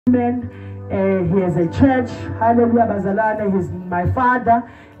He has a church. Hallelujah, bazalwane. He's my father.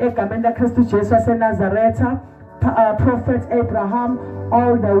 Egamenda Christu Jesus Nazareth. Prophet Abraham,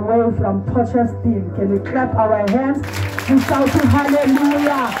 all the way from Potchefstroom. Can we clap our hands? We shout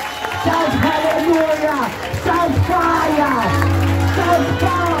hallelujah. Shout hallelujah. Shout fire. Shout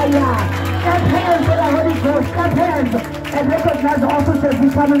fire. Clap hands for the Holy Ghost. Clap hands. And recognize the officers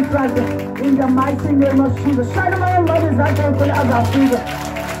who come in front in the mighty name of Jesus. Shout my Lord is that for the other freedom.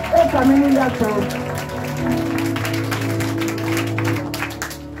 Coming in that road.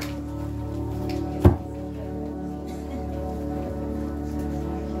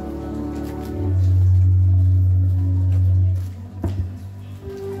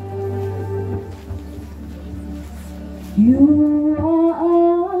 You are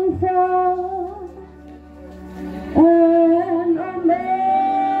Alpha and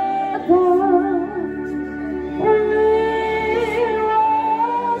Omega.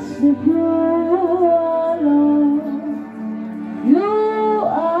 You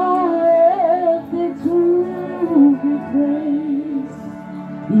are worthy to be praised.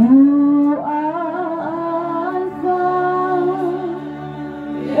 You are Alpha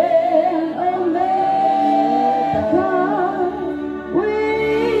and Omega. We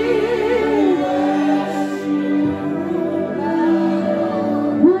worship you.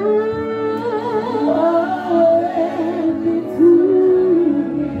 You are worthy to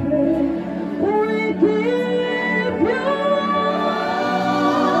be praised.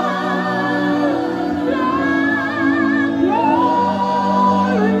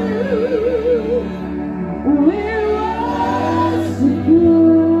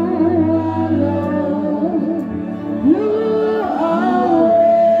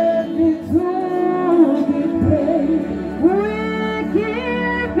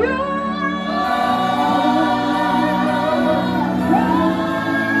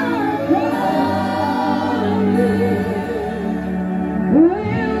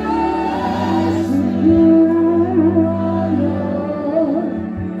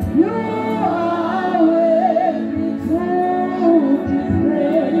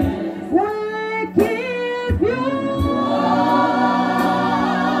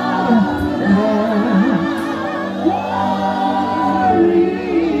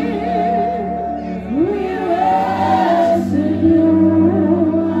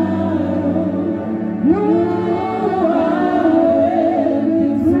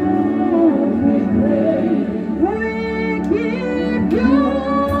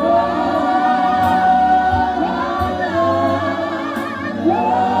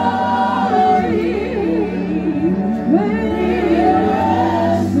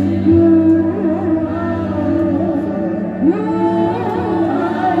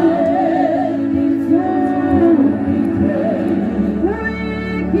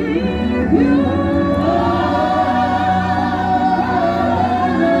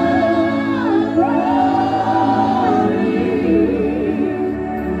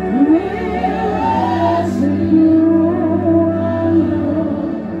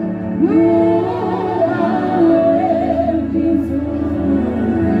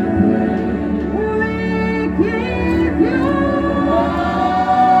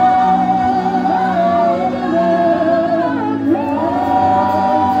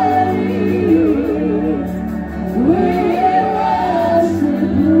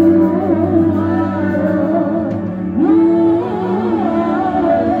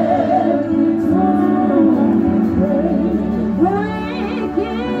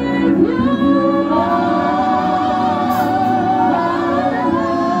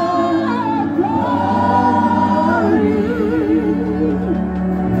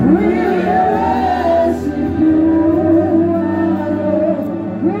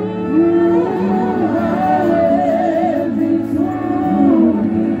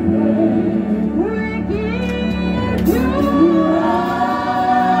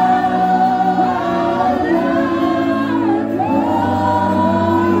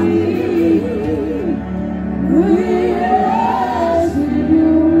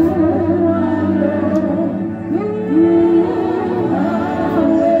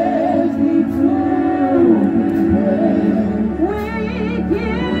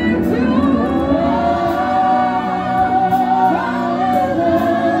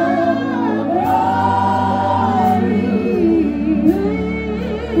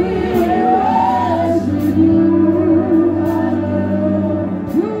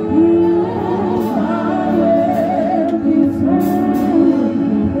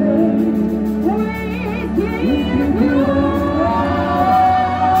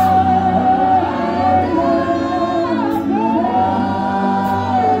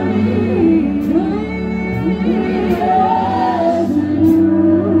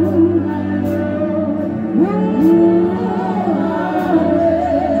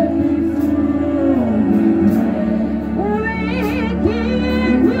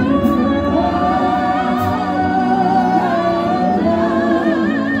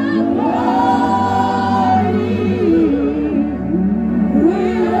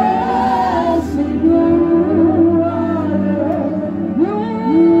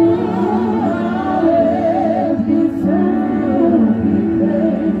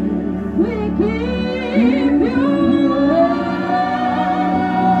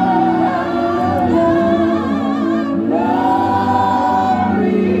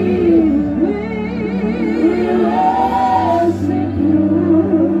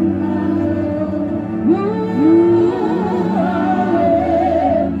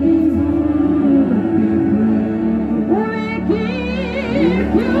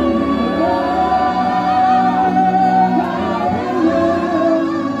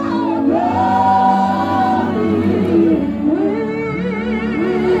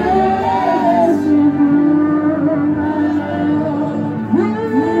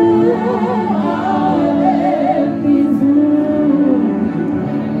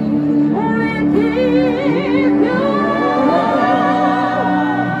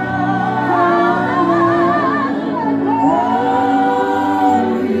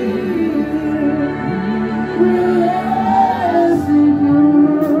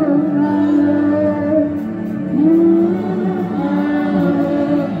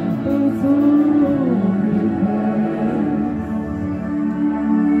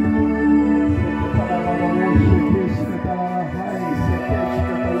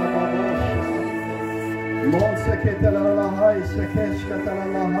 Seketelalahai,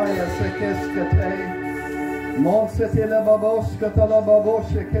 sekeshkatalahaya, sekeskate. Monsetila baboskatala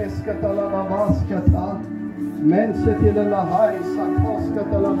baboshekeskatalabaskata. Mensetila lahai,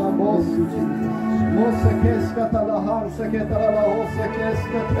 sakoskatala baboski. Mosekeskatalahan, seketalaho,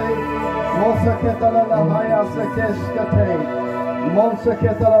 sekeskate. Moseketalalahaya, sekeskate.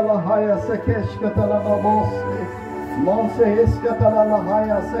 Monseketalalahaya, sekeskatalababoski.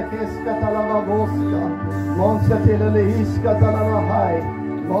 Monsehiskatalalahaya, sekeskatalababoska. Monsetilihiskatalalahai.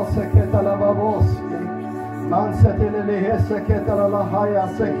 Monseketalababoski. Mansetilihiskatalalahaya,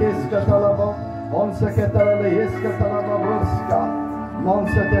 sekeskatalaba. Monseketalihiskatalababoska.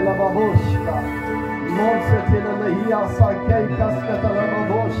 Monsetelababoska. Monsetilihia,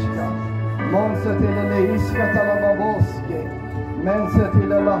 sakeikaskatalababoska. Monsetilihiskatalababoski.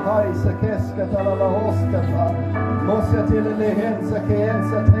 Mensetililahai, sekeskatalahoskata. Mosetililihin,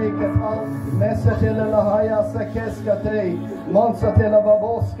 sekeensateikata. Mesetililahaya, sekeskate.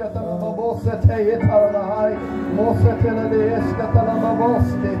 Monsetilibaboskatalababoseteitalahai.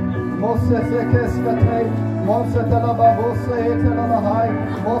 Mosetililihiskatalababoski. Mosesekeskate. Monsetalababoseitelahai.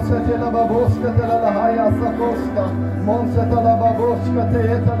 Mosetalababoskatalahaya, sakoska.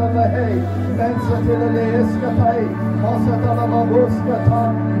 Monsetalababoskateitalahai. Mensetililihiskatai. Mosetalababoskata.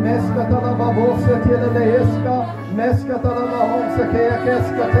 Meskatalababosetilihiska.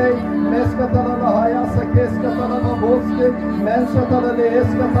 Meskatalabahonsekekeskate. Meskatalabahaya, sekeskatalababoski.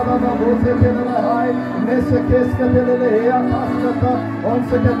 Mensatalalihiskatalababosetilahai. Mesekeskatelihia kaskata.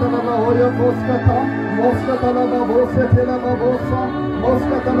 Onsekatalabahoya koskata. Moskatalababosetelababosa.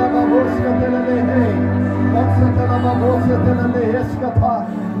 Moskatalababoskatelihei. Moskatalababosetilihiskata.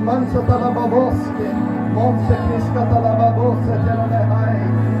 Mansatalababoski. Monsekiskatalababosetelihai.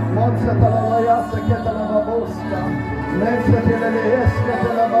 Monsetalabaya, seketalababoska.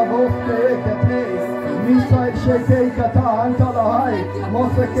 Mensetiliheskatalababoske. Misai shekei kata antalahai.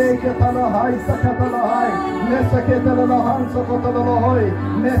 Mosekei katalahai, sakatalahai. Meseketalahan, sakotalahoi.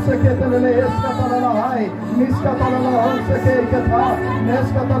 Meseketaliheskatalahay. Miskatalahon sekei kata.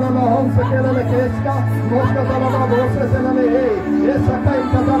 Meskatalahon sekelelekeska. Moskatalababosetelihei. Esakai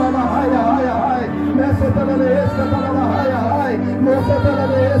katalahaya, haya, hai. Mesetaliheskatalahay.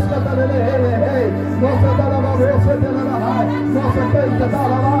 Mosetaliheskatalahay. Mosetalababosetelahai. Mosekei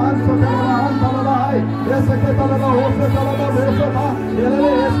katalahan, sakalahan talahai. Eseketalababosetelababoseta.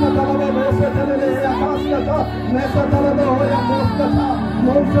 Eleleheskatalababosetelihei akaskata. Mesatalahoya koskata.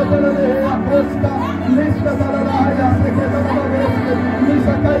 Monsetelihei koska. Miskatalahaya, seketalababoske.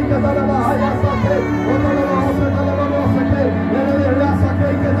 Misakai katalahaya, sake. Otalababosetelababoseke. Elelehea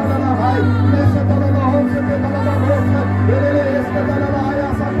sakei katalahai. Mesatalahon seketalababoske. Eleleheskatalahay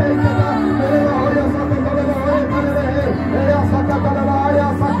sakei kata. Elelahoya sakatalahoya talelehe. Eya sakatalahaya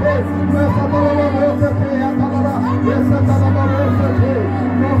sake. Mesatalababoseke atalala. Mesatalababoseke.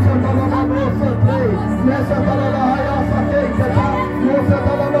 Mosetalababoseke. Mesatalahaya sakei kata.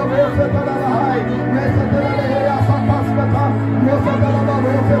 Mosetalababosetalahai. Mesatalahaya sakaskata.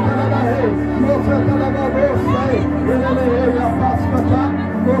 Mosetalababosetalahai. Mosetalababose. Eleleheya kaskata.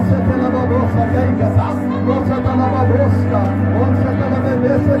 Mosetalababosekei kata. Mosetalababoska.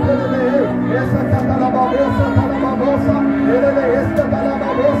 Mosetalababosetelelehe. Esakatalababosetalababosa.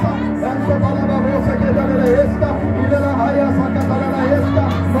 Eleleheskatalababosa. Ensetalababoseketeleleheska. Ilelahaya sakatalaleheska.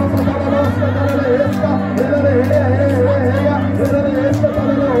 Mosetalababoseteleleheska. Eleleheya.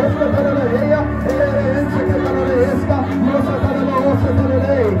 Eleleheskatalababoseteleleheya. Eleleheskatalababoseteleleheska.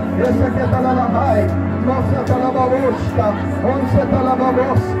 Mosetalababosetelelehe. Esakatalahai. Mosetalababoska.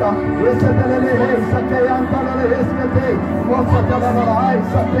 Onsetalababoska. Esetelelehe. Sakeyantaleleheskate. Mosetalahai.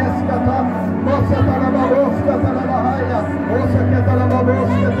 Sakeskata. Mosetalababoska talahaya.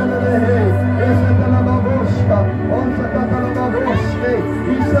 Oseketalababoska telelehe. Esetalababoska. Onsekatalababoske.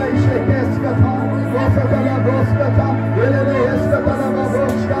 Isai shekeskata. Mosetalaboskata.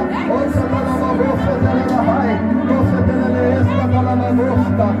 Eleleheskatalababoska. Onsetalababoska telelahai.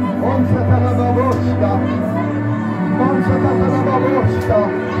 Moseteleleheskatalababoska. Onsetalababoska. Monsekatalababoska.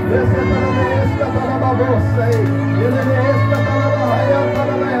 Eseteleleheskatalababoske. Eleleheskatalababoska.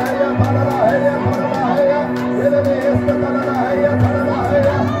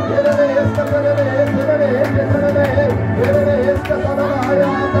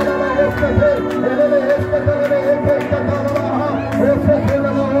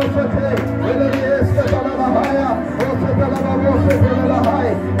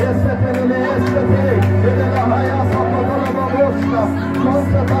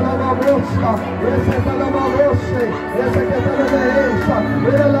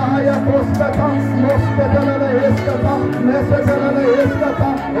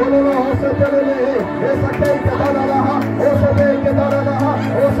 Essa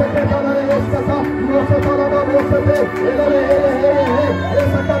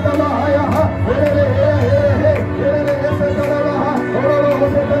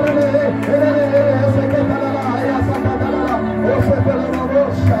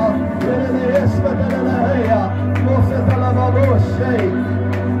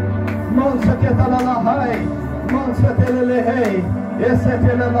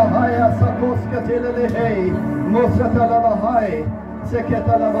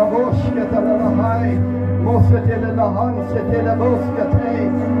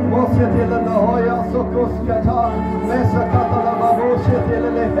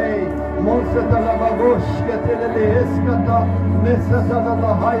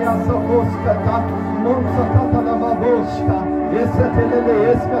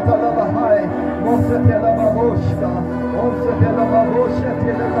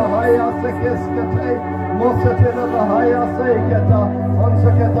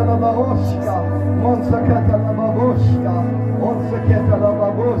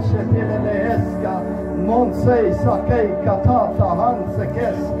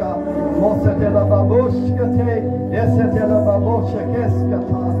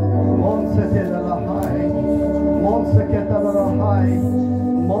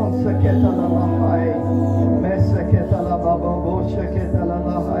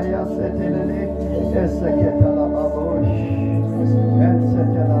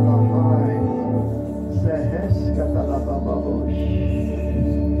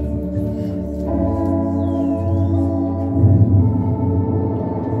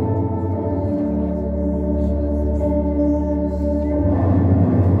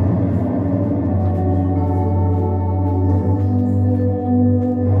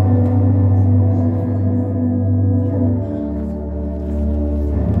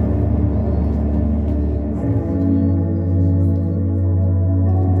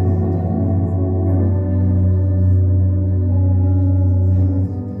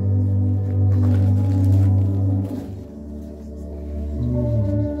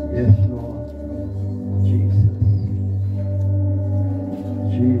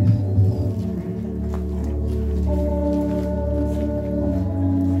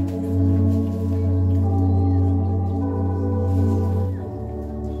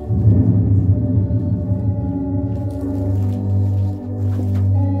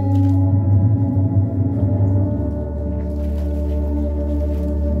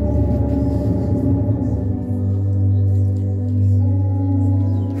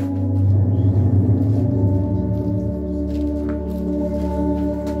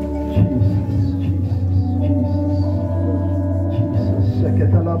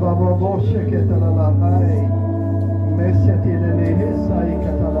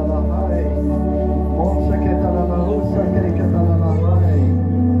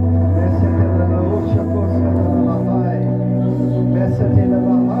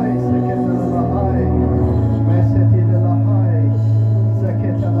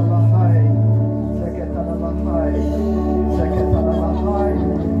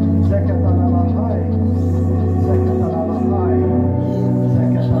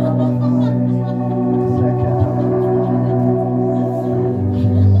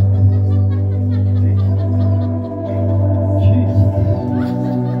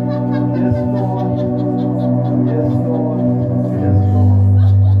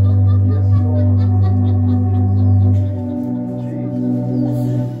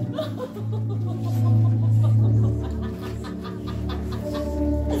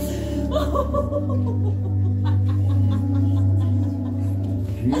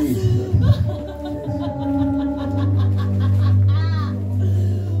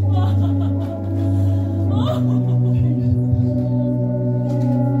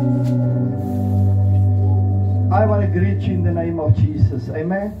I want to greet you in the name of Jesus.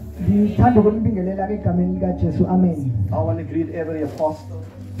 Amen. Ngithanda ukunibingelela egameni likaJesu. Amen. I want to greet every apostle,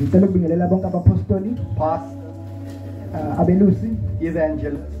 Ngicela ukubingelela bonke abapostoli, pastor, abelusi,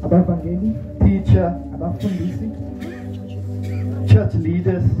 evangelist, abavangeli, teacher, abafundisi, church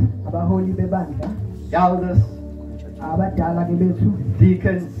leaders, abaholi bebandla, elders, abadala ke bethu,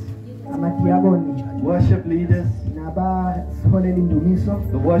 deacons, amadiyakoni, worship leaders, nabasiholela indumiso,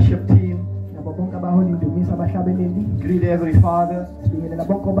 the worship team. nabo bonke abahola indumiso abahlabeleli. Greet every father, Sibingelela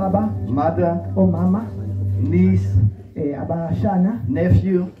bonke obaba, mother, omama, niece, abashana,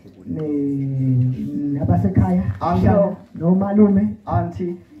 nephew, nabasekhaya, Uncle, nomalume,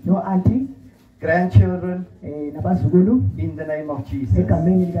 auntie, no-auntie, grandchildren, nabazukulu in the name of Jesus.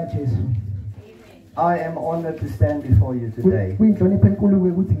 egameni likaJesu. I am honored to stand before you today. Kuyinhlonipho enkulu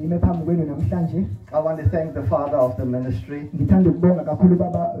ukuthi ngime phambi kwenu namhlanje. I want to thank the father of the ministry Ngithanda ukubonga kakhulu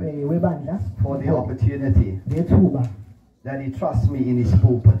baba webandla for the opportunity ngethuba that he trusts me in his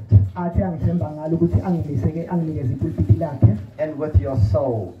pulpit athi angithemba ngalo ukuthi anginikeze ipulpiti lakhe and with your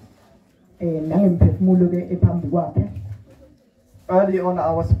soul. nangemphefumulo ke ephambi kwakhe. Early on,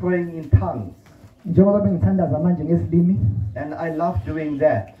 I was praying in tongues, Njengoba bengithandaza manje ngezilimi, and I love doing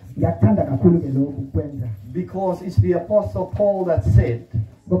that ngiyakuthanda kakhulu ke lokhu ukwenza. because it's the Apostle Paul that said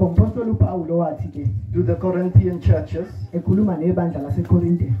Ngoba umpostoli uPawulo wathi ke to the Corinthian churches, ekhuluma nebandla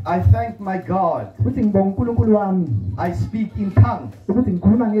laseKorinte I thank my God, ukuthi ngibonga uNkulunkulu wami I speak in tongues ukuthi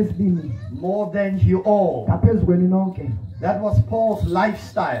ngikhuluma ngezilimi more than you all. ngaphezu kwenu nonke. That was Paul's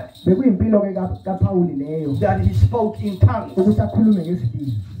lifestyle, Bekuyimpilo ke kaPawuli leyo that he spoke in tongues, ukuthi akhulume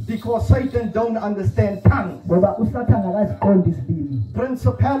ngezilimi because Satan don't understand tongues. ngoba uSathane akaziqondi izilimi.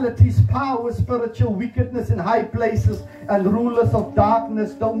 Principalities, powers, spiritual wickedness in high places, and rulers of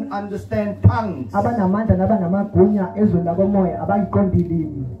darkness don't understand tongues. Abanamandla nabanamagunya ezweni lakomoya abayiqondi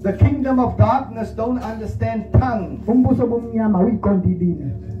ilimi. The kingdom of darkness don't understand tongues. Umbuso bomnyama uyiqondi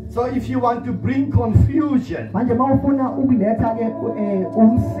ilimi. So if you want to bring confusion, Manje mawufuna ukuletha ke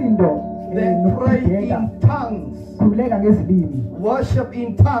umsindo then pray nokudedela, in tongues, khuleka ngezilimi, worship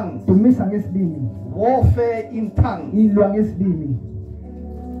in tongues, dumisa ngezilimi, warfare in tongues. ilwa ngezilimi.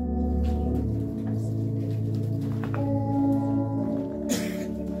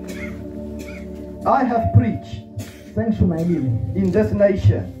 I have preached Sengishumayelile in this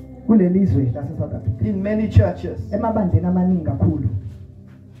nation, kulelizwe lase South Africa in many churches. emabandleni amaningi kakhulu.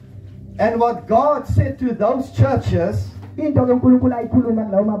 And what God said to those churches, Into ke uNkulunkulu ayikhuluma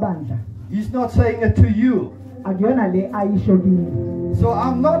kulawo mabandla He's not saying it to you. akuyona le ayisho kini. So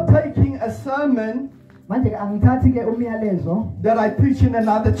I'm not taking a sermon Manje ke angithathi ke umyalezo that I preach in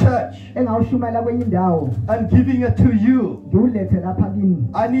another church engawushumayela kwenye indawo and giving it to you. ngiwulethe lapha kini.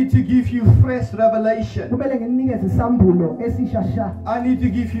 I need to give you fresh revelation. Kumele nginikeze isambulo esishasha. I need to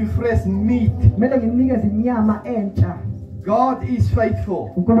give you fresh meat. Kumele nginikeze inyama entsha. God is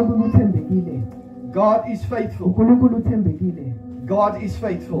faithful. uNkulunkulu uthembekile. God is faithful. uNkulunkulu uthembekile. God is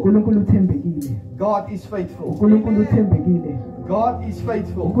faithful. uNkulunkulu uthembekile. God is faithful. uNkulunkulu uthembekile. God is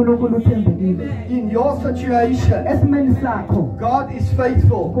faithful. uNkulunkulu uthembekile. In your situation, Esimeni sakho God is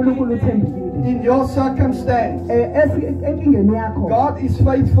faithful. uNkulunkulu uthembekile. In your circumstance, Enkingeni yakho God is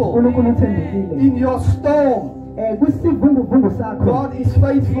faithful. uNkulunkulu uthembekile. In your storm, Kwisivunguvungu sakho God is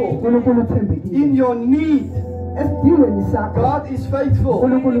faithful. uNkulunkulu uthembekile. In your need, Esidingweni sakho God is faithful.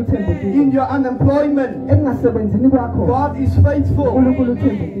 uNkulunkulu uthembekile. In your unemployment, Ekungasebenzini kwakho God is faithful. uNkulunkulu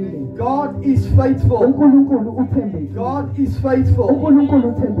uthembekile. God is faithful. uNkulunkulu uthembekile. God is faithful. uNkulunkulu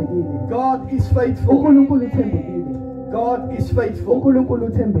uthembekile. God is faithful. uNkulunkulu uthembekile. God is faithful. uNkulunkulu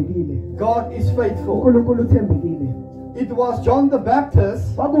uthembekile. God is faithful. uNkulunkulu uthembekile. It was John the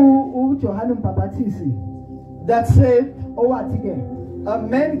Baptist uJohane uMbhaphathisi that said, owathi ke a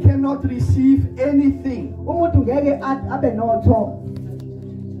man cannot receive anything umuntu ngeke abe notho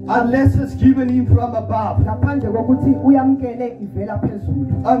unless it's given him from above. ngaphandle kokuthi uyamkele ivela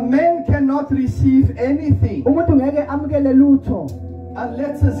phezulu. A man cannot receive anything Umuntu ngeke amkele lutho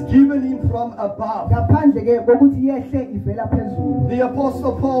unless it's given him from above. ngaphandle ke kokuthi yehle ivela phezulu. The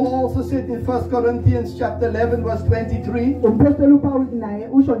Apostle Paul also said in 1 Corinthians chapter 11 verse 23, Umpostoli uPaul naye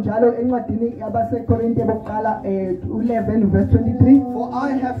usho njalo encwadini yabaseKorinte bokuqala 11 verse 23 for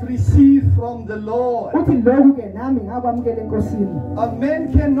I have received from the Lord. uthi lokhu ke nami ngakwamkela enkosini. A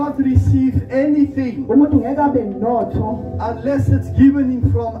man cannot receive anything Umuntu ngeke abe notho unless it's given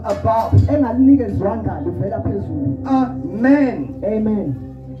him from above. engalinikezwanga livela phezulu. A man, Amen.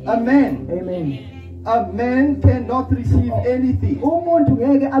 a man, Amen. a man cannot receive anything. Umuntu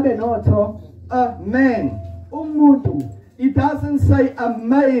ngeke abe notho. A man. Umuntu It doesn't say a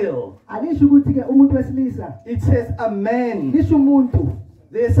male. alisho ukuthi ke umuntu wesilisa. It says a man. Lisho umuntu.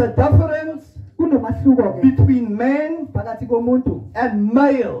 There's a difference Kunomahluko ke between man phakathi komuntu and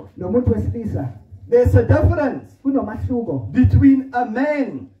male. nomuntu wesilisa. There's a difference Kunomahluko between a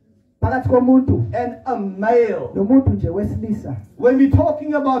man phakathi komuntu and a male. nomuntu nje wesilisa. When we're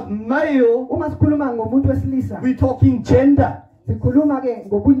talking about male, Uma sikhuluma ngomuntu wesilisa we're talking gender, sikhuluma ke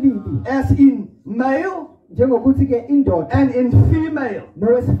ngobulili as in male njengokuthi ke indoda and in female.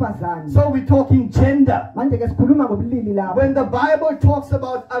 nowesifazane. So we're talking gender. Manje ke sikhuluma ngobulili lapho. When the Bible talks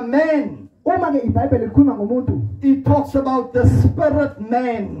about a man, Uma ke iBhayibheli likhuluma ngomuntu it talks about the spirit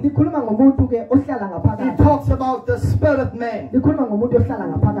man. likhuluma ngomuntu ke ohlala It ngaphakathi. talks about the spirit man. Likhuluma ngomuntu ohlala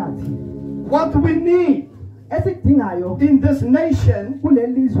ngaphakathi. What we need Esikudingayo in this nation,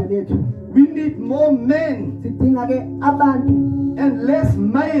 kuleli lizwe lethu we need more men sidinga ke abantu and less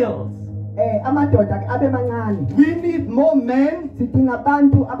males amadoda ke abe mancane. We need more men Sidinga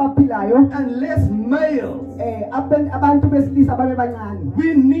abantu abaphilayo and less males. abantu besilisa babe bancane.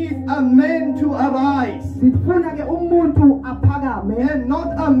 We need a man to arise Sifuna ke umuntu aphakame, and not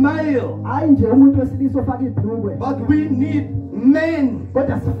a male. hayi nje umuntu wesilisa ofaka ibhlukwe. But we need men.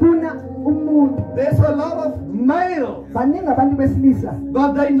 Kodwa sifuna umuntu. There's a lot of males, Baningi abantu besilisa,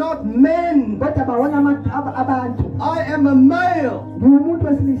 but they're not men. kodwa bawona abantu. I am a male, Ngiwumuntu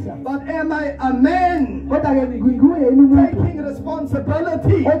wesilisa, but am I a man? kodwa ke nguye yini umuntu Taking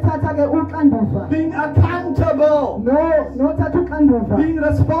responsibility, othatha ke uxanduva, being accountable, nothatha uxanduva, being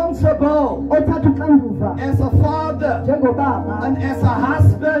responsible othatha uxanduva as a father njengobaba, and as a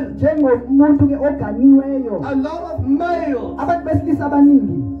husband. njengomuntu ke oganiweyo. A lot of males, Abantu besilisa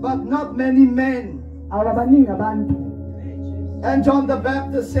abaningi, but not many men. ababaningi abantu. And John the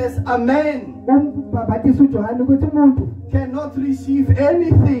Baptist says, a man Umbhaphatisi uJohane ukuthi umuntu cannot receive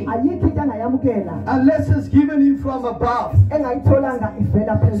anything ayikho into angayamukela unless it's given him from above. engayitholanga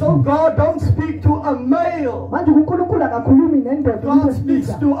ivela So phezulu. God don't speak to a male. Manje uNkulunkulu akakhulumi nendoda God speaks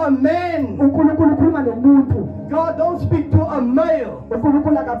wesilisa. to a man. uNkulunkulu ukhuluma nomuntu. God don't speak to a male.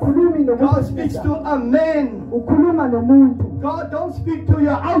 uNkulunkulu akakhulumi nomuntu God speaks to wesilisa. a man. Ukhuluma nomuntu. God don't speak to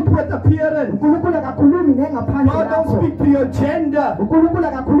your outward appearance. uNkulunkulu akakhulumi nengaphandle God don't lakho. speak to your gender. uNkulunkulu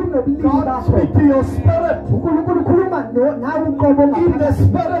akakhulumi nobulili God bakho. speaks to your spirit. uNkulunkulu ukhuluma nawe uqobo In the ngaphakathi.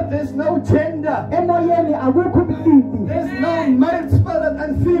 spirit there's no gender. Emoyeni akukho ubulili. There's no male spirit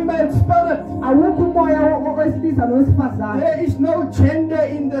and female spirit. Awukho umoya wesilisa nowesifazane. There is no gender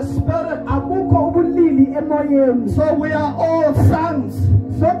in the spirit. Akukho ubulili emoyeni. So we are all sons.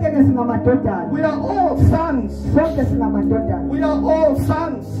 Sonke ke singamadodana. We are all sons. Sonke singamadodana. We are all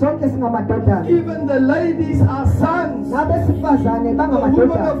sons. Sonke singamadodana. Even the ladies are sons. Nabesifazane The women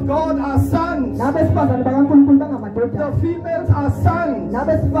bangamadodana. of God are sons. Nabesifazane bakaNkulunkulu The bangamadodana. females are sons.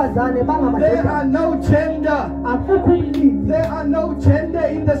 Nabesifazane There bangamadodana. are no gender. Akukho ubulili. There are no gender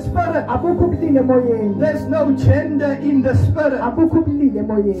in the spirit. Akukho ubulili emoyeni. There's no gender in the spirit. Akukho ubulili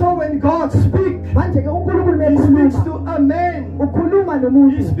emoyeni. So when God speaks, Manje ke uNkulunkulu He speaks mekhuluma. to a man. Ukhuluma He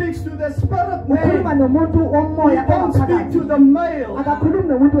nomuntu. speaks to the spirit Ukhuluma man. nomuntu He omoya don't speak ongaphakathi. to the male. Akakhulumi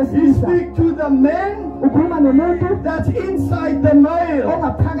nomuntu He wesilisa. speaks to the man Ukhuluma nomuntu that's inside the male.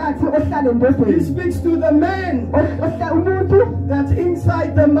 ongaphakathi ohlala He endodeni. speaks to the man Umuntu that's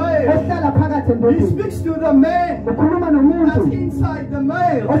inside the male. ohlala phakathi He endodeni. speaks to the man Ukhuluma that's nomuntu inside the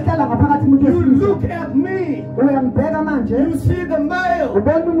male. ohlala ngaphakathi umuntu You wesilisa. look at me. Uyangibheka manje, You see the male.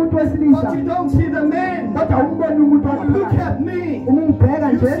 ubona umuntu But wesilisa, you don't see the man. kodwa umbona umuntu You look wangaphakathi. at me. Uma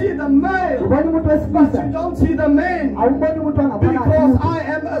ungibheka You nje, see the male. ubona umuntu But wesilisa, you don't see the man. awumboni umuntu Because wangaphakathi. I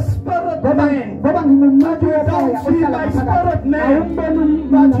am a spirit man. Ngoba ngumuntu But you womoya don't see ohlala my ngaphakathi. spirit man. Awumboni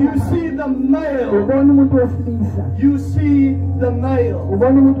But umuntu you wangaphakathi. see the male. Ubona umuntu wesilisa, You see the male.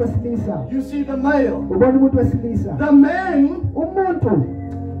 ubona umuntu wesilisa, You see the male. ubona umuntu wesilisa. The man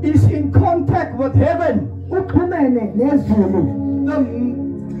Umuntu is in contact with heaven. uxhumene nezulu.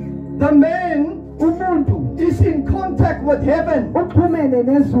 The man Umuntu is in contact with heaven. uxhumene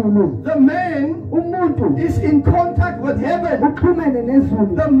nezulu. The man Umuntu is in contact with heaven. uxhumene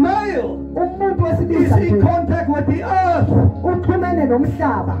nezulu. The male Umuntu is wesilisa in nje contact with the earth. uxhumene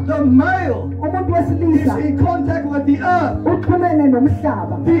nomhlaba. The male Umuntu is wesilisa in contact with the earth. uxhumene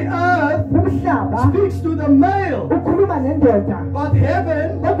nomhlaba. The earth Umhlaba speaks to the male, ukhuluma nendoda, but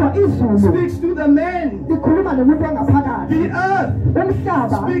heaven kodwa izulu speaks to the man. likhuluma nomuntu wangaphakathi. The earth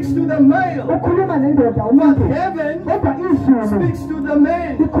Umhlaba speaks to the male, ukhuluma nendoda but umuntu, heaven kodwa izulu speaks to the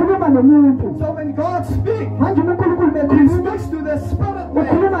man. likhuluma nomuntu. So when God speaks, Manje uNkulunkulu He mekhuluma, speaks to the spirit man.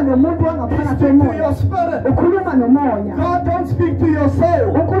 ukhuluma nomuntu He wangaphakathi speaks to womoya, your spirit. ukhuluma nomoya. God don't speak to your soul.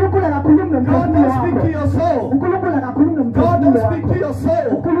 uNkulunkulu akakhulumi God nomphefumulo don't speak to wakho. your soul. uNkulunkulu akakhulumi God nomphefumulo don't speak to wakho. your soul.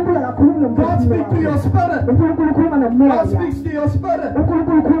 uNkulunkulu akakhulumi God nomphefumulo speaks to your wakho. spirit. uNkulunkulu ukhuluma God nomoya. speaks to your spirit.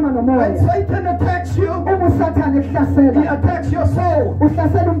 uNkulunkulu ukhuluma When nomoya. Satan attacks you, Uma uSathane he ekuhlasela, attacks your soul.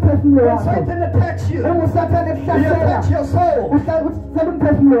 uhlasela umphefumulo When wakho. Satan attacks you, Uma uSathane he ekuhlasela, attacks your soul, uhlasela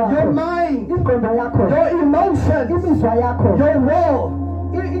umphefumulo your wakho. mind, Ingqondo yakho, your emotions, imizwa yakho, your will,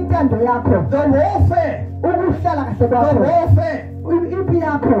 intando yakho, the warfare, ukuhlala kahle the kwakho, warfare, impi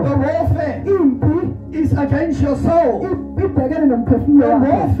yakho, the warfare impi is against your soul. ibhekene nomphefumulo The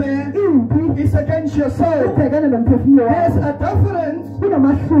wakho. warfare Impi is against your soul. ibhekene nomphefumulo There's wakho. a difference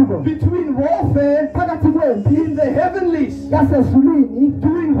Kunomahluko between warfare phakathi kwempi in the heavenlies, yasezulwini,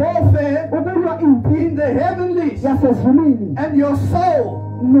 doing warfare ukulwa impi in the heavenlies, yasezulwini, and your soul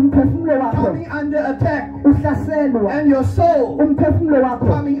nomphefumulo wakho coming under attack, uhlaselwa, and your soul umphefumulo wakho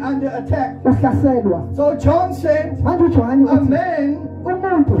coming under attack. uhlaselwa. So John said, Manje uJohane a uthi man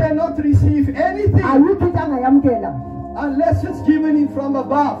umuntu cannot receive anything ayikho into angayamukela unless it's given him from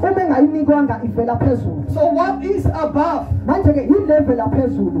above. uma engayinikwanga ivela phezulu. So what is above? Manje ke ilevel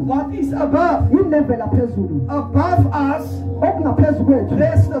phezulu. What is above? Ilevel phezulu. Above us, Okungaphezu kwethu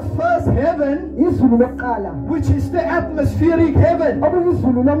there's the first heaven, izulu lokuqala. which is the atmospheric heaven.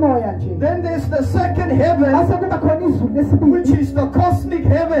 Okuyizulu lomoya nje. Then there's the second heaven, Base kuba khona izulu which lesibili. is the cosmic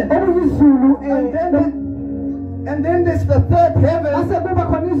heaven. Okuyizulu And then there's the third heaven, base kuba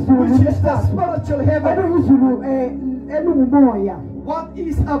khona izulu which is the lesithathu. spiritual heaven. Okuyizulu elungumoya. What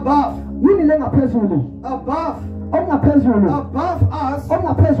is above? Yini lengaphezulu? Above. Okungaphezulu. Above us,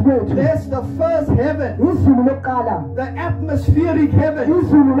 Okungaphezu kwethu there's the first heaven, izulu lokuqala. the atmospheric heaven,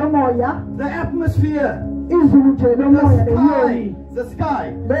 Izulu lomoya. the atmosphere, Izulu nje lomoya the leyoni. sky, the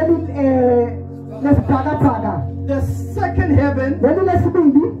sky. Leli lesibhakabhaka. The second heaven, Leli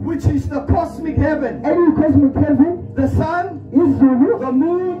lesibili which is the cosmic heaven, eliyi-cosmic heaven. the sun, Izulu, the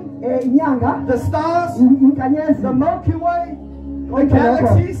moon, inyanga, the stars, inkanyezi, the Milky Way, the konke lokho,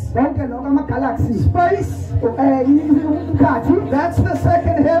 galaxies, konke lokho ama-galaxy, space. umkhathi. That's the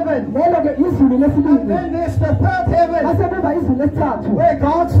second heaven. Lelo-ke izulu And lesibili. then there's the third heaven, Base kuba izulu lesithathu. where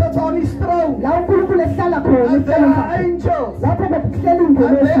God sits on his throne. La uNkulunkulu ehlala khona And there esihlalweni are sakhe. angels, Lapho bekuhleli and there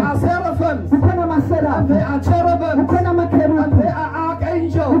ingelosi. are seraphims, Kukhona and amaserafi, there are cherubims, kukhona and amakherubhi, there are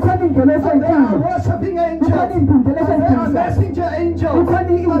archangels, kukhona ingelosi and there are enkulu, worshipping kukhona angels, indundelezo and there are enkulu, messenger angels, kukhona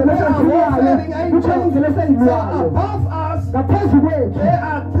and ingelosi there are warfaring ezilayo, kukhona angels. ingelosi So ezilayo. above us, Ngaphezu kwethu there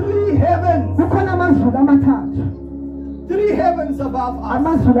are three heavens, kukhona amazulu amathathu. three heavens above us.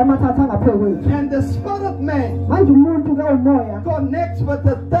 Amazulu amathathu angaphezu kwethu. And the spirit man Manje umuntu ke umoya connects with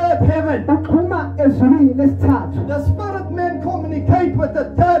the third heaven. uxhuma ezulwini lesithathu. The spirit man communicates with the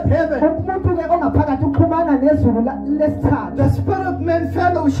third heaven. Umuntu ke ongaphakathi uxhumana nezulu lesithathu. The spirit man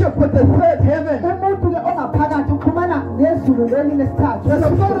fellowship with the third heaven. Umuntu ke ongaphakathi uxhumana nezulu leli lesithathu. The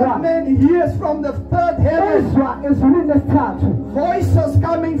spirit man hears from the third heaven. Ezwa ezulwini lesithathu. Voices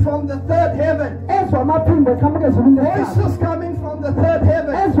coming from the third heaven. Ezwa amaphimbo aqhamuka ezulwini lesithathu. Voices coming from the third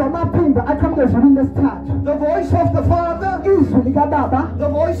heaven. Ezwa amaphimbo aqhamuka ezulwini lesithathu. The voice of the Father, Izwi likababa, the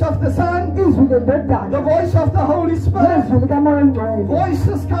voice of the Son, izwi the lendodana, voice of the Holy Spirit. nezwi likamoya ongcwele.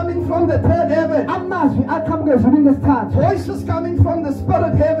 Voices coming from the third heaven. Amazwi aqhamuka ezulwini lesithathu. Voices coming from the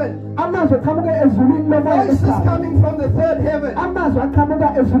spirit heaven. Amazwi aqhamuka ezulwini lomoya Voices lesithathu. coming from the third heaven. Amazwi aqhamuka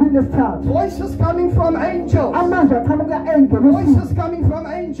ezulwini lesithathu. Voices coming from angels. Amazwi aqhamuka ey'ngelosini. Voices coming from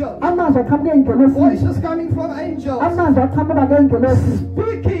angels. Amazwi aqhamuka ey'ngelosini. Voices coming from angels. Amazwi aqhamuka ngey'ngelosi.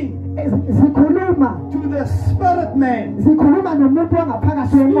 Speaking Zikhuluma, to the spirit man. zikhuluma nomuntu wangaphakathi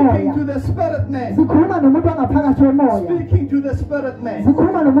Speaking womoya. to the spirit man. Zikhuluma nomuntu wangaphakathi womoya. Speaking to the spirit man.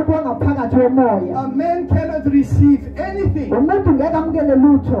 Zikhuluma nomuntu wangaphakathi womoya. A man cannot receive anything Umuntu ngeke amukele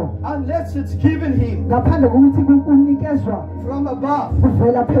lutho unless it's given him ngaphandle kokuthi kunikezwa from above.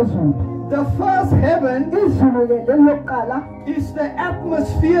 kuvela phezulu. The first heaven Izulu ke leli lokuqala, is the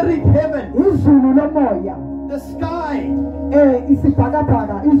atmospheric heaven, izulu lomoya. the sky.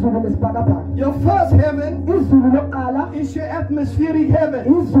 Isibhakabhaka, izulu lesibhakabhaka. Your first heaven Izulu lokuqala, is your atmospheric heaven.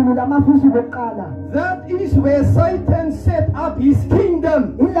 izulu lamafusi lokuqala. That is where Satan set up his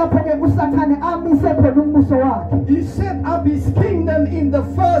kingdom. Ilapho ke uSathane amise khona umbuso wakhe. He set up his kingdom in the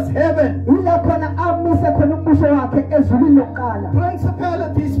first heaven. Ilapho na amise khona umbuso wakhe ezulwini lokuqala.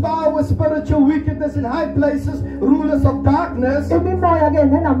 Principalities, powers, spiritual wickedness in high places, rulers of darkness, Imimoya ke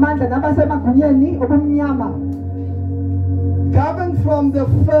nenamandla nabasemagunyeni obumnyama governed from the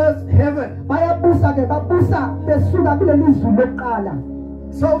first heaven. bayabusa ke babusa besuka kuleli zulu lokuqala.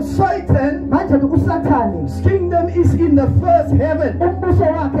 So Satan, Manje ke uSathane his kingdom is in the first heaven, umbuso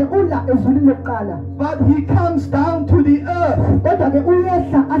wakhe ula ezulwini lokuqala. but he comes down to the earth Kodwa ke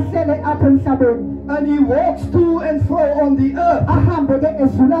uyehla ahlele apha emhlabeni. and he walks to and fro on the earth, Ahambe ke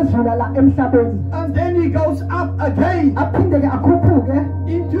ezulazula la emhlabeni. and then he goes up again Aphinde ke akhuphuke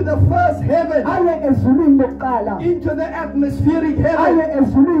into the first heaven, aye ezulwini lokuqala. into the atmospheric Aye heaven.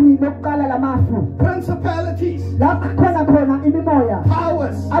 ezulwini lokuqala lamafu. Principalities, La khona imimoya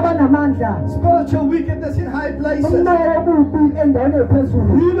powers, abanamandla. spiritual wickedness in high places, Umoya omubi endaweni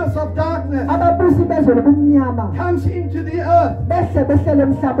ephezulu. rulers of darkness, Ababusi bezwe lobumnyama comes into the earth behle behlele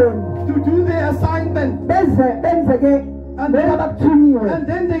emhlabeni. to do their assignment, Benze ke and lokho abakuthunyiwe.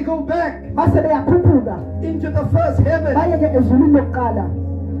 then they go back Base beyakhuphuka into the first heaven. baye ke ezulwini lokuqala.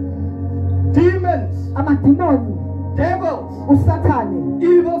 Demons, Amadimoni, devils, uSathane,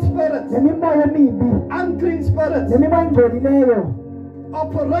 evil spirits, nemimoya emibi, unclean spirits nemimoya engcolileyo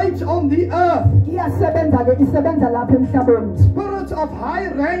operate on the earth. iyasebenza ke isebenza lapha emhlabeni. Spirits of high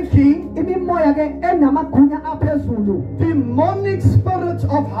ranking, Imimoya ke enamagunya aphezulu. demonic spirits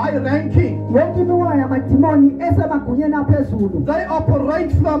of high ranking, Yonke imimoya yamadimoni esemagunyeni aphezulu. they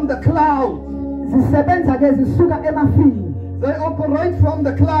operate from the cloud. zisebenza ke zisuka emafini They operate from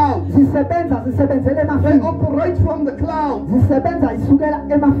the clouds. zisebenzela They emafini operate from the clouds. zisebenza isukela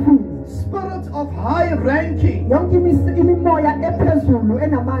emafini Spirits of high ranking. yonke imimoya ephezulu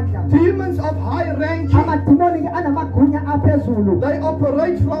enamandla Demons of high ranking. amadimoni ke anamagunya aphezulu They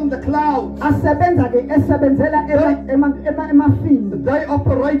operate from the clouds. asebenza ke esebenzela emafini They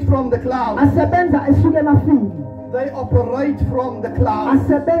operate from the clouds. asebenza esuka emafini They operate from the clouds.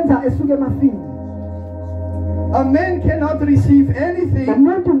 asebenza esuka emafini A man cannot receive anything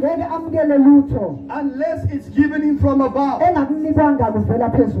umuntu ngeke amukele lutho unless it's given him from above. engakunikwanga kuvela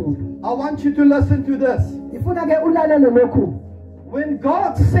phezulu I want you to listen to this. ifuna ke ulalele lokhu When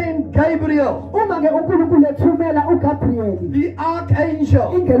God sent Gabriel, uma ke uNkulunkulu ethumela uGabriel the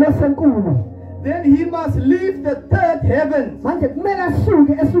archangel, ingelosi enkulu then he must leave the third heaven. manje kumele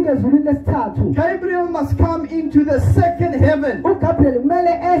esuke ezulwini lesithathu Gabriel must come into the second heaven. uGabriel kumele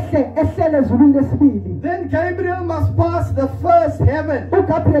ehlele ezulwini lesibili Then Gabriel must pass the first heaven.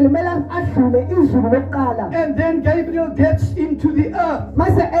 uGabriel kumele adlule izulu lokuqala And then Gabriel gets into the earth.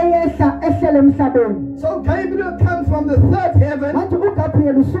 mase ehlele emhlabeni So Gabriel comes from the third heaven, manje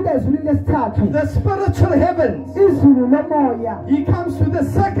uGabriel usuka ezulwini lesithathu the spiritual heavens. izulu lomoya He comes to the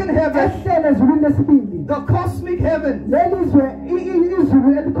second heaven, ehlele ezulwini lesibili the cosmic heaven. lelizwe izulu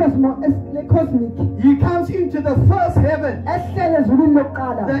le-cosmic He comes into the first heaven, ehlele ezulwini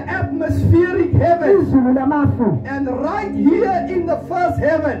lokuqala the atmospheric heaven. izulu lamafu And right here in the first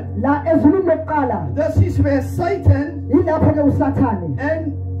heaven, la ezulwini lokuqala this is where Satan yilapho ke usathane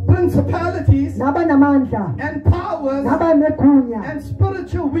and principalities nabanamandla and powers nabanegunya and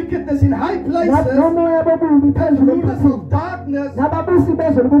spiritual wickedness in high places, nomoya bobubi and phezulu rulers emphasini of darkness, nababusi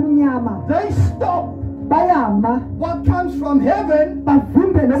bezulu bobumnyama they stop bayama what comes from heaven.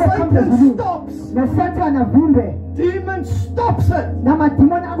 bavimbe nokukhamba Satan ezulwini stops. nosathane avimbe Demon stops it.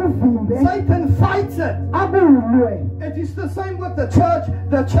 namadimoni akuvimbe Satan fights it. akulwe It is the same with the church.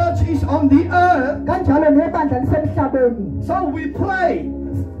 The church is on the earth. kanjalo nebandla lisemhlabeni So we pray.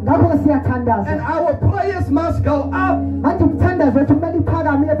 ngakho-ke And siyathandaza our prayers must go up. manje umthandazo wethu kumele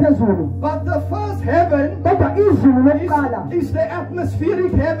iphakamile phezulu But the first heaven kodwa izulu lokuqala is the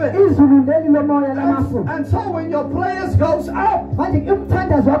atmospheric heaven. izulu leli lomoya lamafu And so when your prayers goes up, manje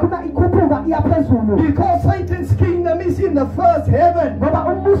umthandazo wakho uma ikhuphuka iya phezulu because Satan's kingdom is in the first heaven, ngoba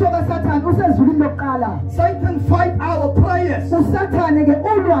umbuso kasathane usezulwini lokuqala Satan fight our prayers. usathane ke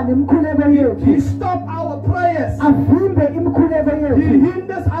ulwa nemkhuleko He yethu stop our prayers. avimbe imkhuleko He yethu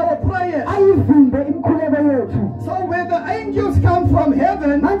hinders our prayers. ayivimbe imkhuleko yethu So when the angels come from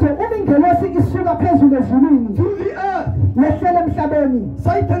heaven manje uma ingelosi isuka phezulu ezulwini to the earth, yehlele emhlabeni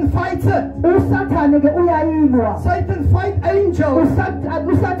Satan fights it. usathane ke uyayilwa Satan fight angels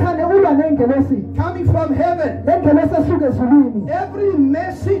usathane ulwa nengelosi coming from heaven. lengelosi esuka ezulwini Every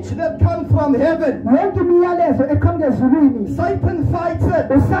message that comes from heaven, yonke imiyalezo eqhamuka ezulwini Satan fights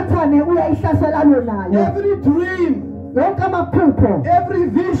it. usathane uyayihlasela alwe nayo Every dream, yonke amaphupho every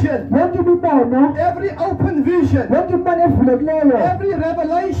vision, yonke imibono every open vision, yonke imibono evulekileyo every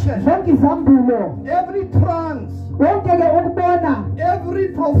revelation, zonke izambulo every trance, wonke ke ukubona every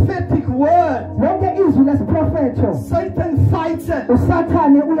prophetic word, wonke izwi lesiprofetho Satan fights it.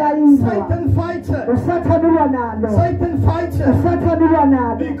 usathane uyayilwa Satan fights it. usathane ulwa nalo Satan fights it usathane ulwa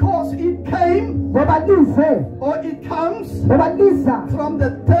nalo because it came ngoba lize or it comes ngoba liza from the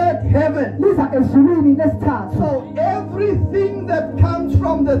third heaven. liza ezulwini lesithathu So everything that comes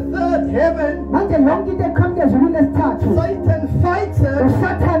from the third heaven, manje yonke into eqhamuka ezulwini lesithathu Satan fights it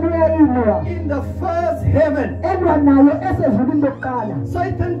usathane uyayilwa in the first heaven. elwa nayo esezulwini lokuqala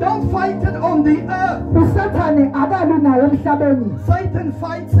Satan don't fight it on the earth. usathane akalwi nayo emhlabeni Satan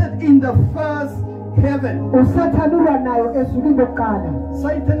fights it in the first heaven. usathane ulwa nayo ezulwini lokuqala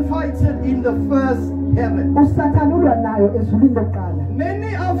Satan fights it in the first heaven. usathane ulwa nayo ezulwini lokuqala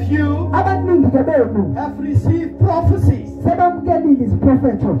Many of you abaningi ke benu have received prophecies. sebamukelile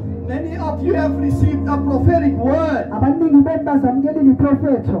iziprofetho Many of you have received a prophetic word. abaningi benu bazamukelile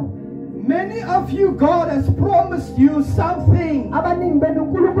iprofetho Many of you, God has promised you something, abaningi benu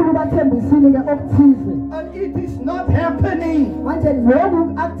uNkulunkulu bathembisile ke okuthize and it is not happening. manje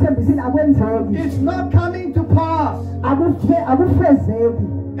lokhu akuthembisile akwenzeki It's not coming to pass.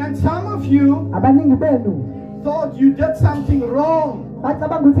 akufezeki And some of you abaningi benu thought you did something wrong.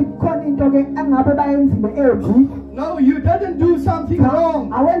 bacabanga ukuthi kukhona into ke angabe bayenzile embi No, you didn't do something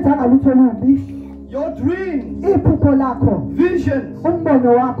wrong. awenzanga lutho lubi Your dreams, iphupho lakho visions,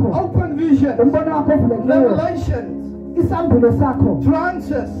 umbono wakho open vision, umbono wakho ovulekileyo revelations, isambulo sakho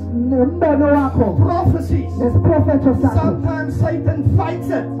trances, nombono wakho prophecies. nesiprofetho sakho Sometimes Satan fights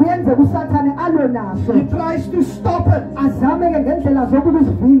it. kuyenzeka usathane alwe naso He tries to stop it. azame-ke ngendlela zonke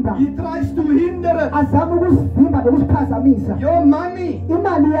ukusivimba He tries to hinder it. azame ukusivimba nokusiphazamisa Your money,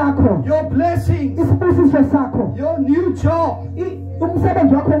 imali yakho your blessings, isibusiso sakho your new job,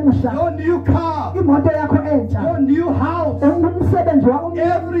 umsebenzi wakho omusha your new car, imoto yakho entsha your new house, umsebenzi wakho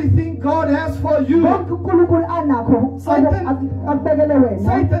everything God has for you. konke uNkulunkulu anakho Satan- akubekele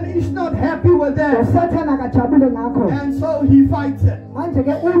wena Satan is not happy with that. usathane akajabule ngakho And so he fights it.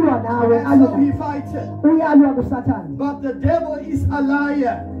 manje-ke ulwa nawe And so he alwa fights it. uyalwa kusathane But the devil is a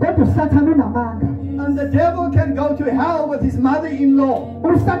liar. kodwa usathane unamanga And the devil can go to hell with his mother-in-law.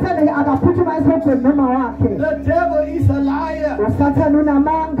 usathane akaphuthuma esihogweni noma wakhe The devil is a liar. usathane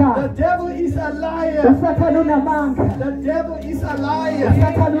unamanga The devil is a liar. usathane unamanga The devil is a liar.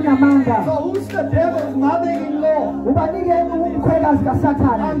 usathane unamanga So who's the devil's mother-in-law? ubanike umkhwekazi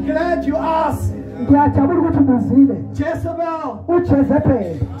kasathane I'm glad you asked. ngiyajabula ukuthi ubuzile Jezebel.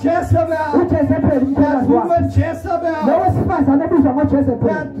 ujezebheli Jezebel. ujezebheli That umkhwekazi wakhe woman Jezebel. lowesifazane obizwa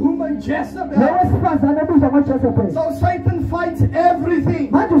ngojezebheli That woman Jezebel. lowesifazane obizwa ngojezebheli So Satan fights everything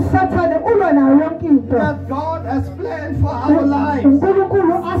manje usathane ulwa nayo yonke into that God has planned for our lives.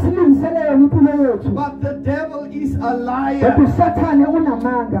 unkulunkulu asilungiseleyo impilo yethu But the devil is a liar. kodwa usathane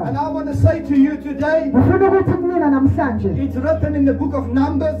unamanga And I want to say to you today, ngifuna ukuthi kumina namhlanje it's written in the book of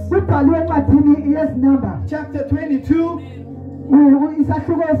Numbers, kubhaliwe encwadini yezinamba chapter 22,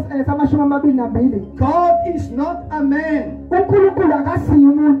 isahluko samashumi amabili nambili God is not a man unkulunkulu akasiyi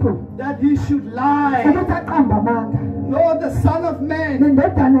umuntu that he should lie, ukuthi aqambe amanga nor the Son of Man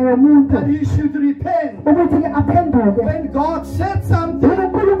nendodana yomuntu that he should repent. ukuthi-ke aphenduke When God said something,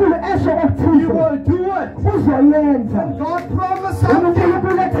 unkulunkulu esho he okuthize will do it. uzoyenza When God promised something,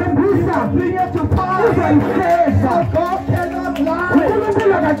 unkulunkulu ethembisa bring it to pass. uzoyifeza So God cannot lie.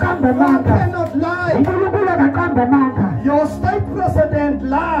 unkulunkulu akaqambe God amanga cannot lie. unkulunkulu akaqambe amanga Your state president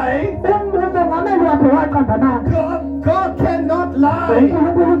lied. umongameli wakho waqambe amanga God cannot lie.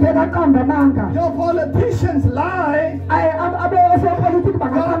 unkulunkulu ngeke aqambe amanga Your politicians lie. abosopolitiki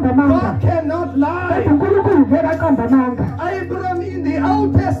bangaqambe amanga God cannot lie. unkulunkulu ngeke aqambe amanga Abraham in the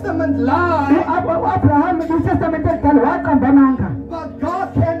Old Testament lied. u-abraham kwitestamente elidala waqambe amanga But God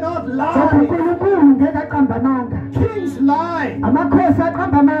cannot kodwa lie. unkulunkulu ngeke aqambe amanga Kings lie. amakhosi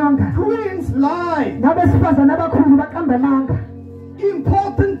aqambe amanga Queens lie. nabesifazane abakhulu baqambe amanga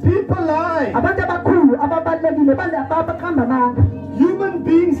Important people lie. abantu abakhulu ababalulekile baqambe amanga Human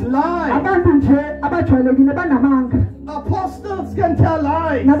beings lie. abantu nje abajwayelekile banamanga Apostles can tell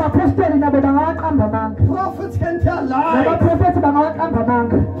lies. nabapostoli nabo bangawaqamba amanga Prophets can tell lies. nabaprofethi bangawaqamba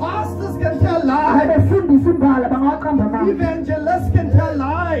amanga Pastors can tell lies. nabefundisi imbala bangawaqamba amanga Evangelists can tell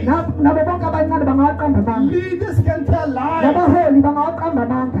lies. nabo bonke abancane bangawaqamba amanga Leaders can tell lies. nabaholi bangawaqamba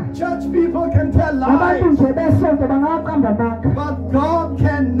amanga Church people can tell nabantu lies. nje besonto bangawaqamba amanga But God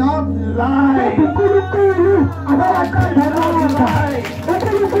cannot lie. unkulunkulu akawaqamba amanga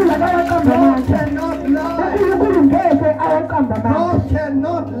unkulunkulu akawaqamba God amanga cannot lie. unkulunkulu ngeke awaqamba amanga God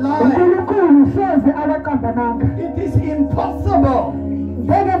cannot lie. unkulunkulu soze awaqamba amanga It is impossible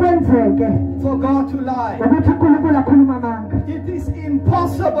ngeke kwenzeke for God to lie. ukuthi unkulunkulu akhuluma amanga It is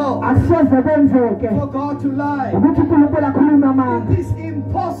impossible akusoze kwenzeke for God to lie. ukuthi unkulunkulu akhuluma amanga It is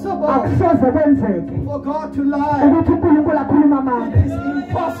impossible akusoze kwenzeke for God to lie. ukuthi unkulunkulu akhuluma amanga It is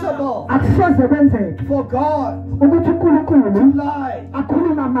impossible akusoze kwenzeke for God ukuthi unkulunkulu to lie.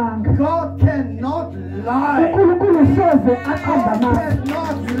 akhuluma amanga God cannot lie. unkulunkulu soze aqamba God amanga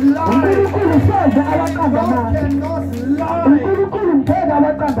cannot lie. unkulunkulu soze awaqamba God amanga cannot lie. unkulunkulu ngeke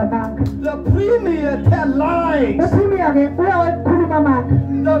awaqamba amanga The premier tell lies. uphimiya-ke uyawakhuluma amanga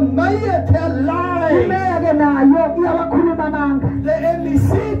The mayor tell lies. imeya-ke nayo iyawakhuluma amanga The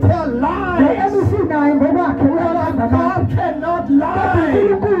MEC tell lies. le-mc nayo ngokwakhe uyawaqamba amanga God cannot lie.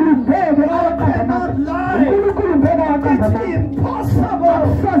 unkulunkulu ngeke God awaqamba cannot amanga lie. unkulunkulu ngeke awaqamba It's amanga impossible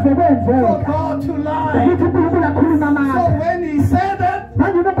akusoze for kwenzeka God to lie. ukuthi unkulunkulu akhuluma So amanga when he said it,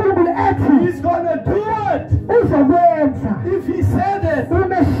 manje unkulunkulu ethi he's going to do it. uzokwenza If he said it,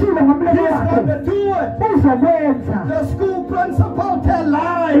 umeshilo ngomlomo he's wakhe going to do it. uzokwenza The school principal tell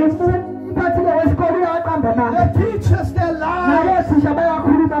lies. umphathile wesikole uyawaqamba amanga The teachers tell lies. nabothisha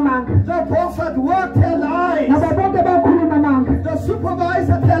bayakhuluma amanga The boss at work tell lies. nabo bonke bayakhuluma amanga The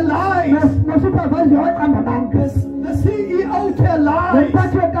supervisor tell lies. nosupervisor uyawaqamba amanga The CEO tell lies.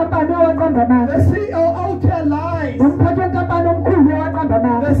 nomphathi wenkampani uyawaqamba amanga The COO tell lies. nomphathi wenkampani omkhulu uyawaqamba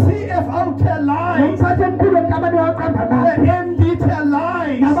amanga The CFO tell lies. nomphathi omkhulu wenkampani uyawaqamba The amanga MD tell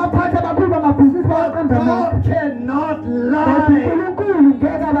lies. nabaphathi abakhulu bamabhizinisi But bayaqamba amanga God cannot kodwa lie. unkulunkulu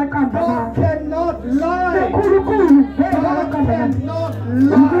ngeke abaqamba God amanga cannot lie. unkulunkulu ngeke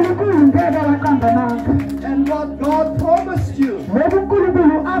uNkulunkulu ngeke waqamba amanga. And what God promised you, Lokhu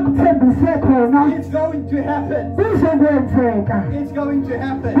uNkulunkulu akuthembise khona it's going to happen. kuzokwenzeka. It's going to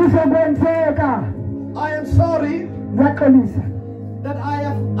happen. Kuzokwenzeka. I am sorry Ngiyaxolisa that I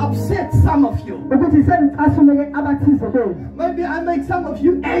have upset some of you. ukuthi sengicasule abathize benu. Maybe I make some of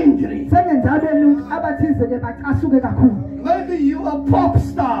you angry. Sengenzabeni abathize ke bacasuke kakhulu. Maybe you are a pop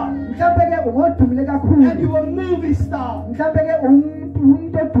star Mhlawumbe ke ungodumile kakhulu. and you are a movie star Mhlawumbe ke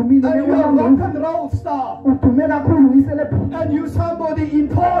umuntu odumile and you are a rock and roll star udume kakhulu uyiselebrity. and you somebody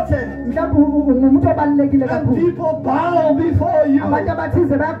important Mhlawumbe ungumuntu obalulekile and kakhulu. people bow before you. Abantu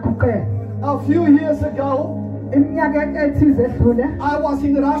abathize bayaguqela. A few years ago, Iminyaka ethize edlule I was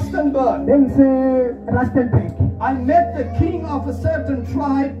in Rustenburg. bengise Rustenburg. I met the king of a certain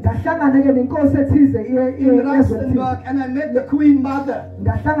tribe Ngahlangana ke nenkosi ethize in Rustenburg and I met the queen mother.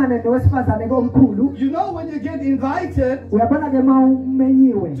 ngahlangana nowesifazane ke omkhulu. You know, when you get invited Uyabona ke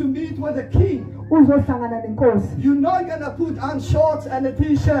mawumenyiwe to meet with the king, uzohlangana nenkosi. you're not going to put on shorts and a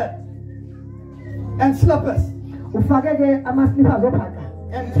t-shirt and slippers Ufake ke ama-slippers ophaka.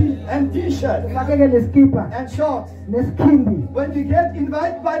 and t-shirt Ufake ke neskipa and shorts. nesikhindi. When you get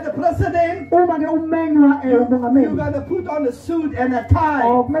invited by the president, Uma ke umenywa you're umongameli. going to put on a suit and a tie.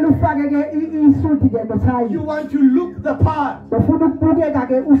 Kumele ufake ke isuti ke nothayi. You want to look the part. Ufuna ukubukeka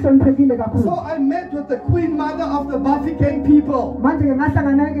ke uhloniphekile So kakhulu. I met with the queen mother of the Bafokeng people. Manje ke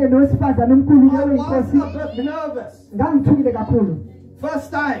ngahlangana ke nowesifazane omkhulu I was oyinkosi. a bit nervous. Ngangithukile kakhulu.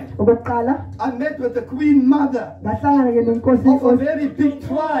 First time Okokuqala I met with the queen mother ngahlangana ke nenkosi of a very big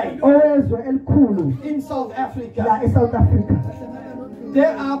tribe owezwe elikhulu in South la Africa. eSouth Africa.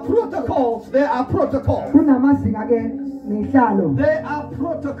 There are protocols. There are protocols. Kunamazinga ke nenhlalo. There are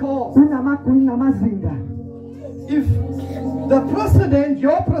protocols. Kunamagunya namazinga. If the president,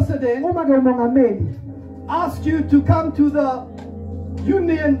 your president, Uma ke umongameli asks you to come to the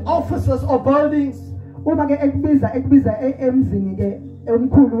union offices or buildings uma ke ekubiza emzini ke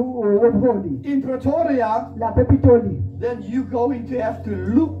omkhulu wobuholi in Pretoria, lapha ePitoli then you're going to have to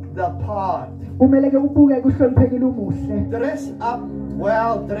look the part. kumele ke ubuke kuhloniphekile umuhle Dress up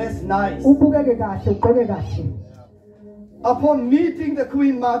well, dress nice. ubukeke kahle ugqoke kahle. Upon meeting the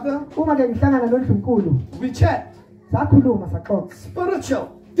Queen Mother, Uma ke ngihlangana noNdlunkulu we chat. sakhuluma saxoxa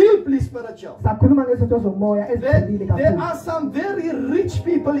Spiritual, deeply spiritual. sakhuluma ngezinto zomoya ezithilile There kakhulu. are some very rich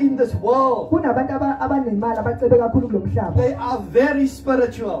people in this world. Kunabantu abanemali abacebe kakhulu kulo mhlaba They are very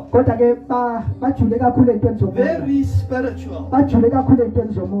spiritual. kodwa ke bajule kakhulu ezintweni zomoya. Very spiritual. Bajule kakhulu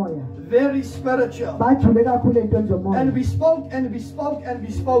ezintweni zomoya. Very spiritual. Bajule kakhulu ezintweni zomoya. And we spoke and we spoke and we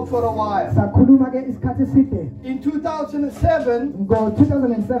spoke for a while. Sakhuluma ke isikhathi eside. In 2007,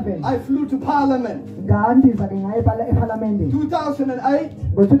 Ngo-2007 I flew to Parliament. ngandiza ke ngaye ePhalamende. 2008,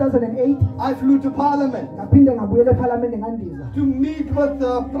 Ngo-2008 I flew to Parliament ngaphinde ngabuyela ePhalamende ngandiza to meet with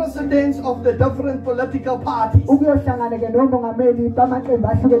the presidents of the different political parties, ukuyohlangana ke nomongameli bamaqembu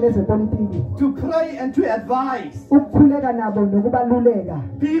ahlukene ezepolitiki to pray and to advise. ukukhuleka nabo nokubaluleka.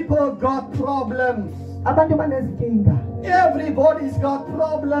 People got problems. Abantu banezinkinga, Everybody's got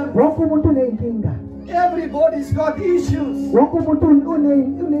problems. wonke umuntu uney'nkinga, Everybody's got issues. wonke umuntu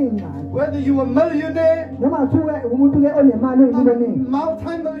uney'ngxaki. Whether you're a millionaire, Noma kuthiwa umuntu ke onemali a oyimiliyoneri,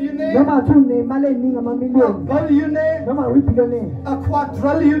 multi-millionaire, noma kuthiwa unemali eningi a amamiliyoni, billionaire, noma uyibhiliyoneri. a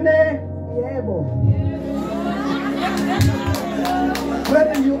quadrillionaire, Yebo,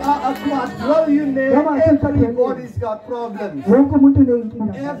 whether you are a quadrillionaire, everybody's got problems. wonke umuntu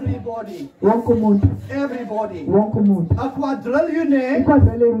uney'nkinga. Everybody, Wonke umuntu, everybody. wonke umuntu. A quadrillionaire,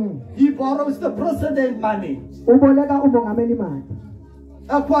 Ikhwadreleni he borrows the president money. uboleka umongameli imali,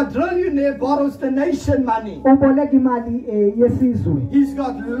 A quadrillionaire borrows the nation money. uboleka imali yesizwe. He's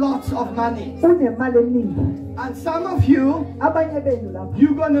got lots of money. Unemali eningi. And some of you, Abanye benu lapha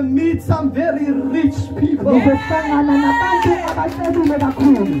you're going to meet some very rich people. nizohlangana nabantu abacebile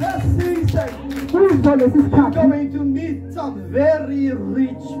kakhulu. This season, Kuzo lesi you're sikhathi going to meet some very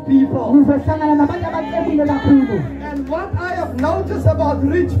rich people. nizohlangana nabantu abacebile kakhulu. And what I have noticed about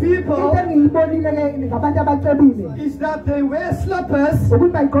rich people Into engiyibonile ke ngabantu abacebile is that they wear slippers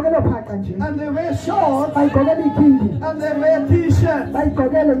ukuthi bayigqokele phaqa nje, and they wear shorts bayigqokele ikhindi, and they wear t-shirts.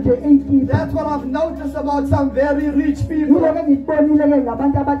 bayigqokele nje iy'kipa. That's what I've noticed about some very rich Yilo people. ke ngikubonile ke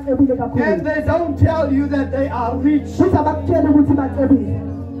ngabantu abacebile And kakhulu. they don't tell you that they are rich. Futhi abakutshela ukuthi bacebile.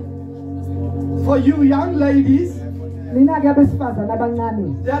 For you young ladies Nina ke abesifazane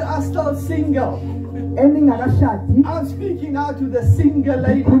abancane that are still single, eningakashadi. I'm speaking now to the single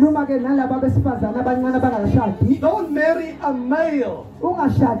ladies. Khuluma ke nalabo besifazana abancane abangakashadi. Don't marry a male.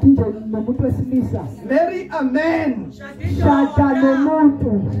 Ungashadi nje nomuntu wesilisa. Marry a man. Shada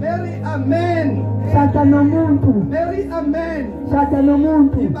nomuntu. Marry a man. Shada nomuntu. Marry a man. Shada He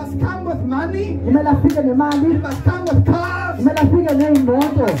nomuntu. must come with money. Kumele afike He nemali. must come with cars. He Kumele afike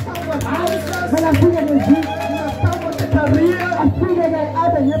ney'moto. must come with houses. Kumele afike nezindlu. He must come with a career. Afike ke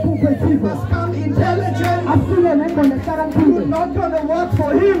abe nephupho He ethize. must come intelligent. Afike nengqondo You're ehlakaniphile. not going to work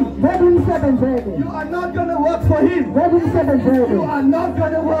for him. Vele umsebenzele. You are not going to work for him. Vele umsebenzele. You are not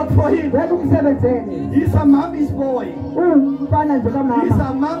going to work for him. Vele umsebenzele. He's a mommy's boy. Umfana nje He's kamama.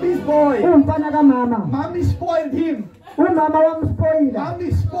 a mommy's boy. Umfana kamama. Mommy spoiled him. Umama wamspoyila.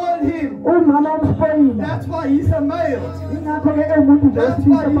 Mommy spoiled him. Umama wamspoyila. That's why he's a male. Ingakho ke umuntu nje That's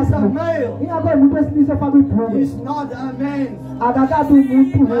why wesilisa he's a ofaka. male. Ingakho umuntu wesilisa ofaka ibhruku. He's not a man. Akakabi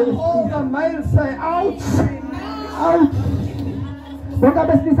umuntu And all wesilisa. the males say, ouch. Ouch. Bonke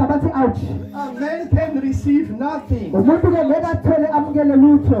abesilisa bathi ouch. A man can receive nothing Umuntu ke ngeke athole amukele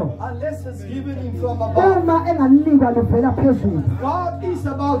lutho unless it's given him from above. uma enganikwa luvela phezulu. God is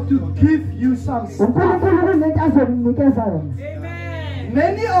about to give you something. uNkulunkulu kunento azomnikeza yona.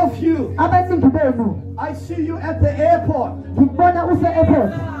 Many of you, Abaningi benu I see you at the airport. ngibona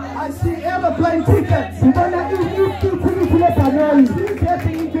use-airport. I see airplane tickets. Ngibona ithikithi lebhanoyi. You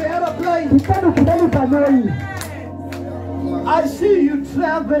getting into airplane. Ngibona ugibela ibhanoyi. I see you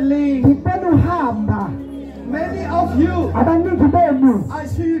traveling. Ngibona uhamba. Many of you, Abaningi benu I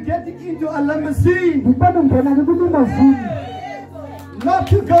see you getting into a limousine. ngibona ungena kulimozini. Not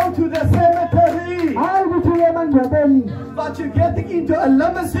to go to the cemetery, Hayi ukuthi uye emangcwabeni. but you're getting into a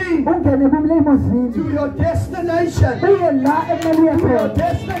limousine Ungene kumlimozini. to your destination. Uye la ekumele uye To your khona.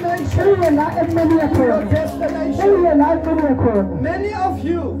 destination. Uye la ekumele uye To your khona. destination. Uye la ekumele uye khona. Many of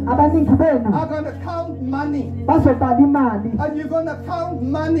you Abaningi benu are going to count money. bazobala imali. And you're going to count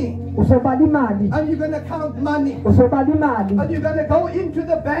money. Uzobala imali. And you're going to count money. Uzobala imali. And you're going to go into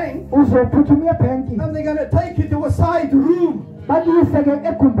the bank. Uzophuthuma ebhenki. And they're going to take you to a side room. Bakuyise ke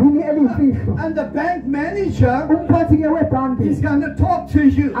egumbini eliyimfihlo. And the bank manager Umphathi ke webhanki is going to talk to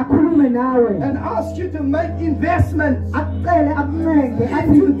you akhulume nawe. and ask you to make investments. Akucele akuncenge athi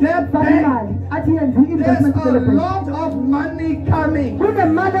Into that faka bank. imali. Athi yenze There's i-investment a kule bhenki. lot of money coming.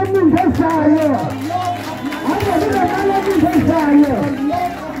 Kunemali eningi There's ezayo. a lot of money. Hayi kunemali eningi ezayo. A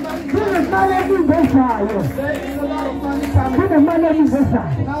lot of money. Kunemali eningi ezayo. There is a lot of money coming. Kunemali eningi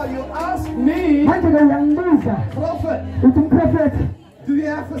ezayo. Now you ask me, Manje ke uyangibuza prophet, uthi mprofethi do you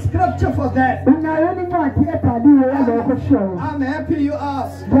have a scripture for that? unayo yini incwadi ebhaliwe yalokho kushoyo? I'm happy you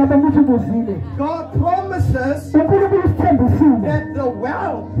asked. Ngiyabonga ukuthi ubuzile. God promises uNkulunkulu usithembisile that the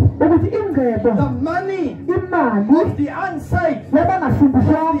wealth, ukuthi ingcebo, the money imali of the unsaved, of the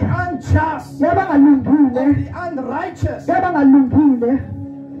yabangasindiswanga, unjust, of yabangalungile, the unrighteous,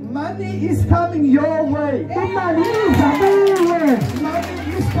 yabangalungile, money is coming your way. imali iza kuwe.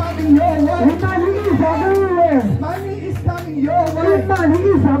 Money is coming your way. Imali iza kuwe. Money is coming your way. Imali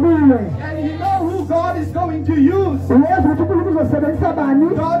iza kuwe. And you know who God is going to use? Uyazi ukuthi uNkulunkulu uzosebenzisa bani?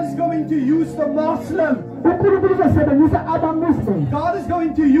 God is going to use the Muslim. uNkulunkulu uzosebenzisa ama-Muslim. God is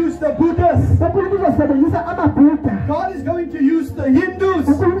going to use the Buddhists. uNkulunkulu uzosebenzisa ama-Buddha. God is going to use the Hindus.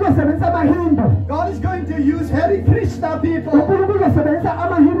 uNkulunkulu uzosebenzisa ama-Hindu. God is going to use Hare Krishna people. uNkulunkulu uzosebenzisa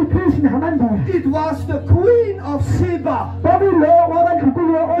ama-Hare Krishna amaNdiya. It was the Queen of Sheba. Kwakuyilo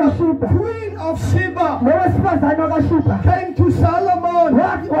wabandlunkulu owaShiba. Queen of Sheba Lo wesifazane wakaShiba came to Solomon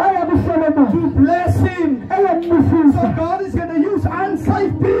waya kuSolomon to bless him. So eyambusisa. God is going to use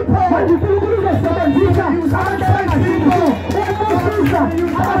unsaved people. Manje uNkulunkulu uzosebenzisa abantu abangasindiswa ukubusisa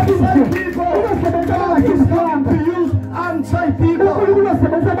abasindiswe. Uzosebenzisa God is going abangasindiswanga. to use unsaved people. uNkulunkulu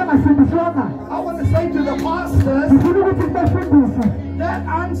uzosebenzisa abangasindiswanga. I want to say to the pastors, Ngifuna ukuthi kubafundise that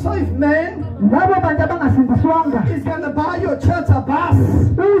unsaved man labo bantu abangasindiswanga is going to buy your church a bus.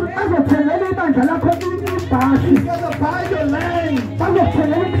 bazothengela ibandla lakho ibhasi, He's going to buy your land.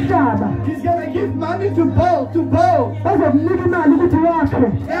 bazokuthengela umhlaba, He's going to give money to build. bazokunika imali ukuthi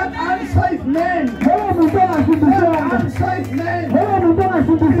wakhe. That unsaved man, Lowo muntu that ongasindiswanga, unsaved man lowo muntu is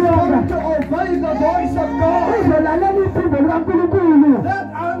ongasindiswanga going to obey the voice of God. uzolalela iphimbo likaNkulunkulu. That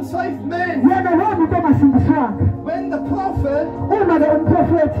unsaved man, Yena lowo muntu ongasindiswanga, when the prophet uma ke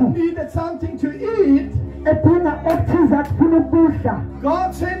umprofethi needed something to eat, edinga okuthize akufuna ukudla,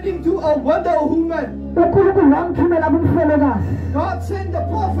 God sent him to a widow woman. uNkulunkulu wamthumela kumfelokazi. God sent the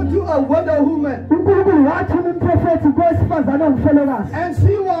prophet to a widow woman. uNkulunkulu wathuma umprofethi kowesifazane ongumfelokazi. And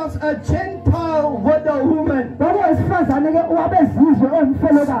she was a Gentile widow woman. Owesifazane ke owabezizwe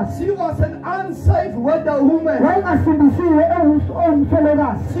ongumfelokazi. She was an unsaved widow woman. wayengasindisiwe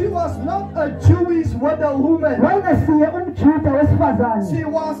ongumfelokazi, She was not a Jewish widow woman. wayengesiye umjuda wesifazane, She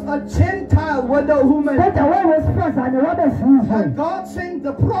was a Gentile widow woman. kodwa wayewesifazane wabezizwe. And God sent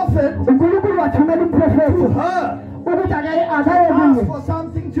the prophet uNkulunkulu wathumela to umprofethi her ukuthi akaye to ask kuye for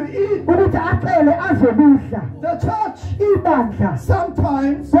something to eat. ukuthi acele azokudla. The church Ibandla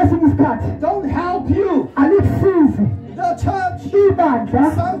sometimes kwesinye isikhathi don't help you. alikusizi, The church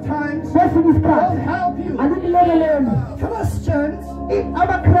ibandla sometimes kwesinye don't isikhathi help you. alikulekeleli. Christians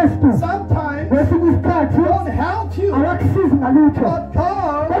AmaKristu sometimes kwesinye isikhathi don't help you. awakusizi ngalutho, But God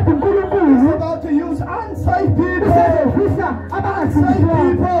kodwa is uNkulunkulu about to use unsaved people. usezovisa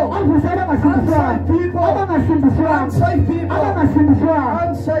abangasindiswanga, avuse abangasindiswanga, abangasindiswanga, Unsaved people. abangasindiswanga,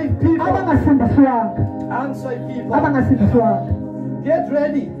 Unsaved people. abangasindiswanga, Unsaved people. abangasindiswanga. Get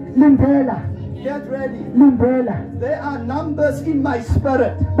ready. Lindela, Get ready. lindela. There are numbers in my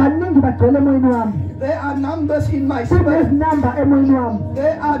spirit. Baningi bagcwele emoyeni wami, There are numbers in my spirit. kunezinamba emoyeni wami,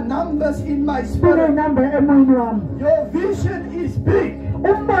 There are numbers in my spirit. kunezinamba emoyeni wami. Your vision is big.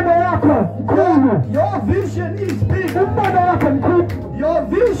 Umbono wakho mkhulu, Your vision is big. umbono wakho mkhulu, Your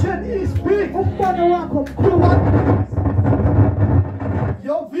vision is big. umbono wakho mkhulu,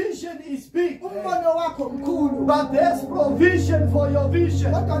 Your vision is big. umbono wakho mkhulu. But there's provision for your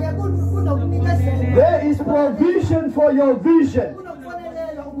vision. Kodwa-ke kunokunikezela, There is provision for your vision.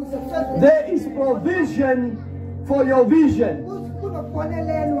 kunokubonelela ukuze kufeze, There is provision for your vision.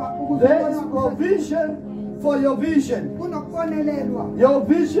 kunokubonelelwa ukuze There is umbono wakho ufeze. provision for your vision. Kunokubonelelwa, Your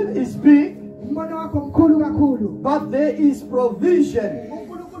vision is big, umbono wakho mkhulu kakhulu. but there is provision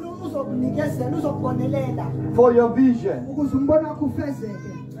uNkulunkulu uzokunikezela, uzokubonelela for your vision. ukuze umbono wakho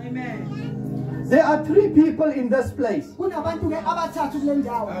ufezeke. There are three people in this place. Kunabantu-ke abathathu kule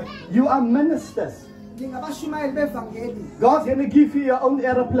ndawo, You are ministers. ngingabashumayeli bevangeli. God's going to give you your own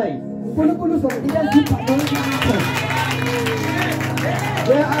aeroplane. uNkulunkulu uzokunikeza ibhanoyi lakho.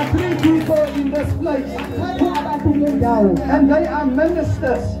 There are three people in this place, Kunabantu kule ndawo and they are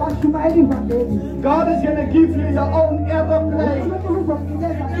ministers. bashumayela ivangeli. God is going to give you your own aeroplane. uNkulunkulu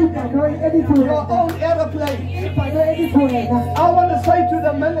uzokunikeza ibhanoyi elithi Your wena, own airplane. ibhanoyi elithi wena. I want to say to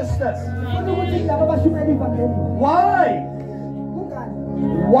the ministers, Ufuna ukuthi labo bashumayela ivangeli, why? kungani?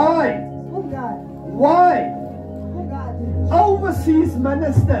 Why? Kungani? Why? Kungani? Overseas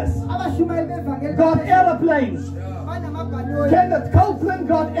ministers Abashumayeli bevangeli got airplanes. banamabhanoyi. Kenneth Copeland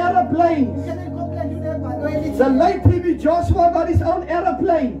got airplanes. Kenneth Copeland unebhanoyi elithi The late TB Joshua got his own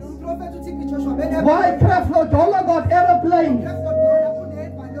airplanes. uMprofethi uThixo Joshua benebhanoyi. Why Creflo Dollar got airplanes. Udokotela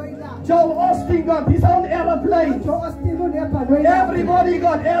unebhanoyi lakhe. Joel Austin got his own airplanes. Joe Austin unebhanoyi lakhe. Everybody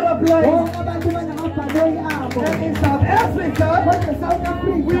got airplanes. Bonke abantu banamabhanoyi abo. And in South Africa, Kodwa eSouth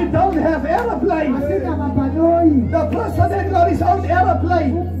Africa we don't have airplanes. asinamabhanoyi. The president got his own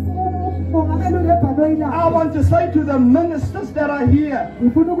airplane. Umongameli unebhanoyi I lakhe. want to say to the ministers that are here,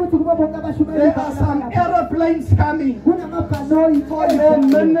 Ngifuna ukuthi kubo bonke abashumayeli there are some bevangeli airplanes coming kunamabhanoyi for your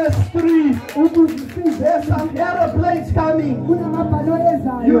ministry. ukuzisiza. There's some airplanes coming. Kunamabhanoyi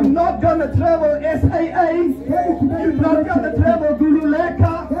ezayo. You're not going to travel SAA. You're not going to travel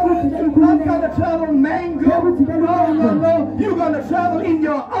Gululeka. You're not going to travel Mango. No. You're going to travel in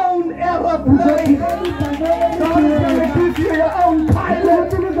your own airplane. God is going to give you your own pilot.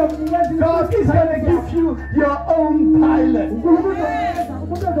 God is going to give you your own pilot.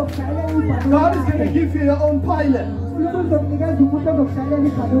 God is going to give you your own pilot.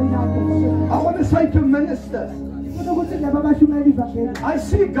 I want to say to ministers, I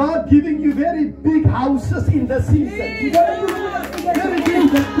see God giving you very big houses in the season. Very big.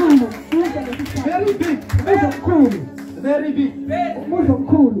 Very big. Very big.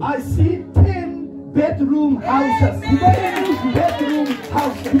 I see 10 bedroom houses. 10 bedroom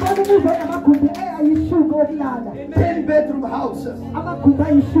houses. 10 bedroom houses.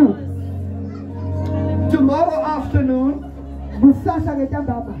 Tomorrow afternoon,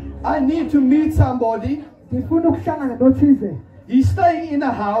 I need to meet somebody. He's staying in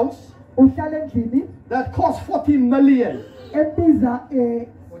a house that costs 40 million.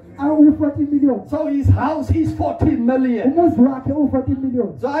 So his house is 40 million.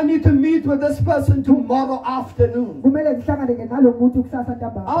 So I need to meet with this person tomorrow afternoon.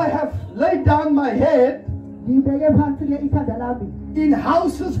 I have laid down my head in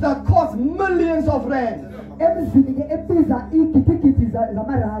houses that cost millions of rand.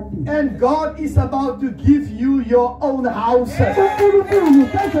 And God is about to give you your own houses. God is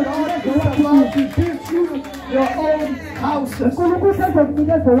about to give you your own houses.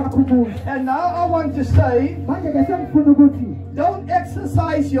 And now I want to say, don't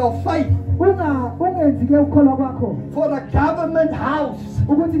exercise your faith for a government house.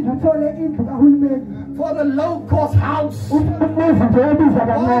 ukuthi ngithole indlu kahulumeni for a low-cost house. umuzi nje obiza Why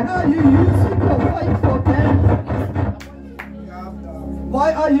kancane. are you using your faith for that?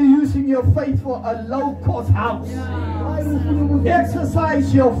 Why are you using your faith for a low-cost house? hayi ufuna ukuthi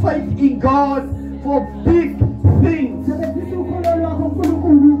Exercise your faith in God for big things. sebenzisa ukholo lwakho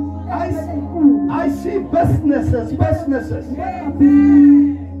kuNkulunkulu I see businesses.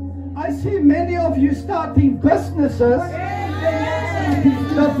 I see many of you starting businesses.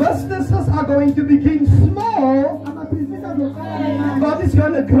 The businesses are going to begin small, amabhizinisi azoqala kancane but it's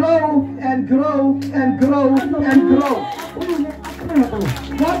going to grow and grow and grow and grow.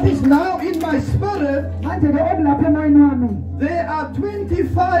 What is now in my spirit, manje ke okulapha emoyeni wami there are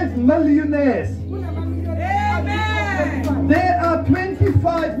 25 millionaires. There are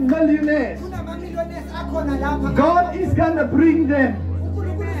 25 millionaires. kunamamillionaires akhona lapha God is going to bring them.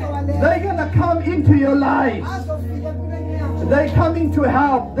 uNkulunkulu uzowaletha They're going to come into your lives. azofika empilweni yakho They're coming to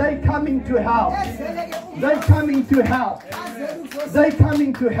help. They're coming to help. ezele ke They're coming to help. azele uzosiza They're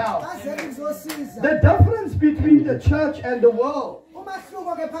coming to help. azele uzosiza The difference between the church and the world,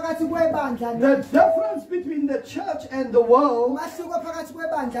 umahluko ke phakathi kwebandla the difference between the church and the world umahluko phakathi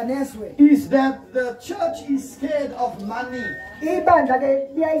kwebandla nezwe is that the church is scared of money. ibandla ke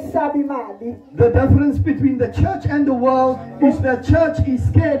liyayisaba imali The difference between the church and the world is the church is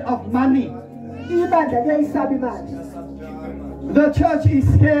scared of money. ibandla liyayisaba imali The church is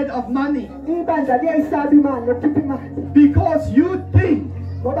scared of money ibandla liyayisaba imali lokukhipha imali because you think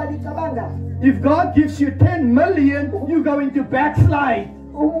ngoba licabanga if God gives you 10 million, you're going to backslide.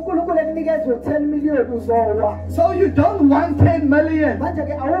 uNkulunkulu ekunikeza 10 million uzowa So you don't want 10 million. manje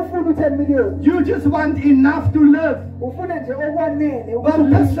ke awufuni u10 million You just want enough to live. ufuna nje okwanele But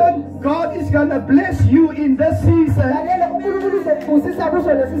listen, God is going to bless you in this season lalela uNkulunkulu uzokubusisa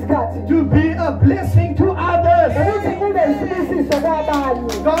kuso lesi sikhathi to be a blessing to others. ukuthi ube isibusiso kwabanye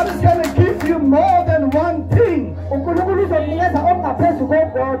God is going to give you more than one thing. uNkulunkulu uzokunikeza okungaphezu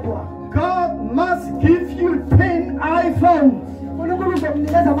kokodwa God must give you 10 iPhones. uNkulunkulu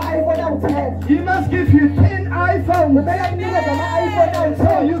uzokunikeza ama-iPhone awu-10 He must give you 10 iPhones kumele akunikeze ama-iPhone so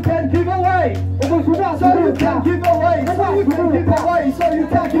awu-10 you can give away. ukuze ukwazi So you ukupha can give away. So you can give away. So you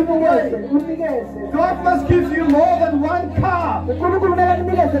can give away. unikeze God must give you more than one car. uNkulunkulu kumele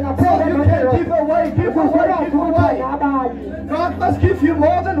akunikeze So you can give away, give away, give away. abanye God must give you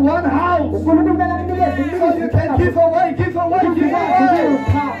more than one house. uNkulunkulu kumele akunikeze So you can give away, give away, give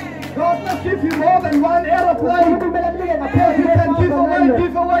away. God must give you more than one aeroplane. uNkulunkulu kumele akunikeze So you can give away,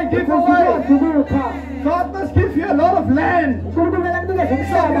 give away, give away. God must give you a lot of land. uNkulunkulu kumele akunikeze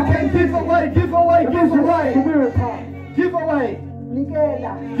So you can give away, give away, give away. Give away,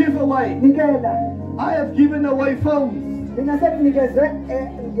 nikela give away. nikela I have given away phones, mina sekunikeze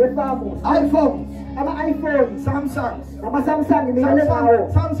ngefamu iPhones, ama-iPhone Samsungs, nama-Samsung nikele ngawo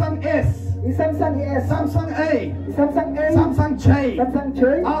Samsung S, i-Samsung S Samsung A, i-Samsung A Samsung J. Samsung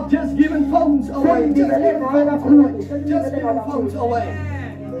J I've just given phones away. Just given phones away. Just given phones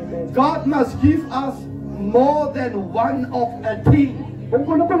away. God must give us more than one of a thing.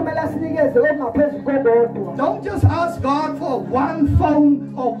 uNkulunkulu kumele asinikeze okungaphezu kokodwa Don't just ask God for one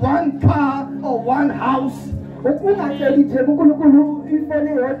phone or one car or one house. ungaceli nje uNkulunkulu ifoni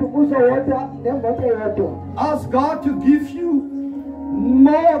eyodwa umuzo wodwa nemoto eyodwa Ask God to give you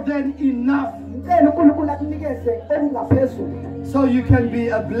more than enough mcela uNkulunkulu akunikeze okungaphezulu so you can be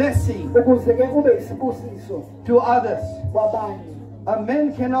a blessing ukuze ke ube isibusiso to others. kwabanye A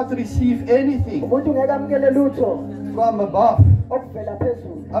man cannot receive anything umuntu ngeke amukele lutho from above. okuvela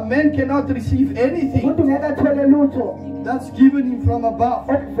phezulu A man cannot receive anything umuntu ngeke athole lutho that's given him from above.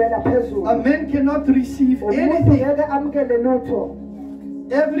 okuvela phezulu A man cannot receive umuntu anything. ngeke amukele lutho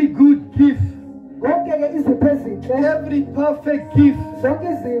Every good gift, konke ke izipho ezinhle every perfect gift zonke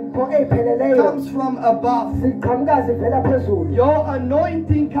izipho ey'pheleleyo comes from above. ziqhamuka zivela phezulu Your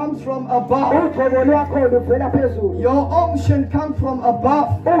anointing comes from above. ugcobo lwakho luvela phezulu Your unction comes from above.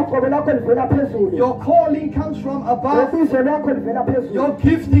 ugcobo lwakho luvela phezulu Your calling comes from above. ubizo lwakho luvela phezulu Your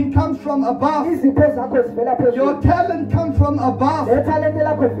gifting comes from above. izipho zakho zivela Your phezulu talent comes from above. nethalente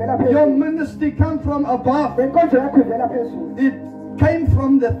lakho livela Your phezulu ministry comes from above. nenkonzo yakho ivela phezulu It came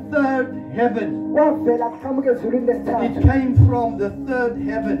from the third heaven. wavela kuqhamuka ezulwini It lesithathu came from the third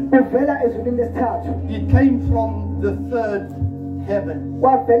heaven. uvela ezulwini lesithathu It came from the third heaven.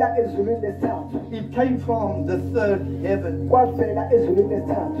 wavela ezulwini lesithathu It came from the third heaven. wavela ezulwini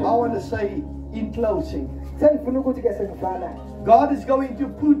lesithathu I want to say in closing, sengifuna ukuthi ke sengivala God is going to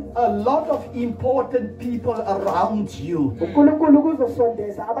put a lot of important people around you. uNkulunkulu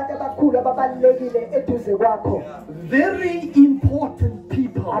kuzosondeza abantu abakhulu ababalulekile eduze kwakho Very important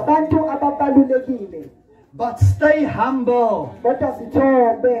people. abantu ababalulekile But stay humble. kodwa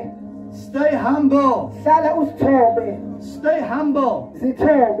zithobe, Stay humble. hlala uzithobe, Stay humble.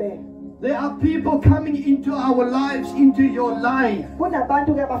 zithobe. There are people coming into our lives, into your life.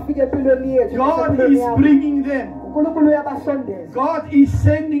 Kunabantu ke bafika empilweni yethu. God empilweni is yakho. bringing them. uNkulunkulu uyabasondeza. God is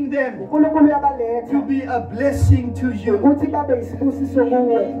sending them uNkulunkulu uyabaletha to be a blessing to you. ukuthi babe yisibusiso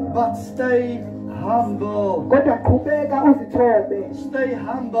kuwe. But stay humble. Kodwa qhubeka uzithobe. Stay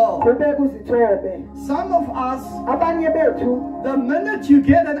humble. Qhubeka uzithobe. Some of us, Abanye bethu the minute you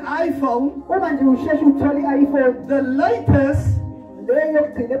get an iPhone, uma nje usheshe uthola i-iPhone the latest, leyo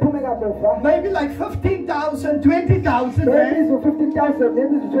yokugcina ephume kamuva. maybe like 15,000, 20,000 Maybe rand, izo 15,000,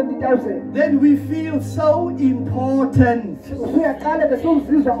 maybe izo 20,000. then we feel so important. Usuyaqala ke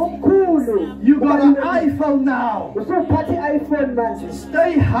sowuzizwa omkhulu. You got an iPhone now. Usuphatha i-iPhone manje.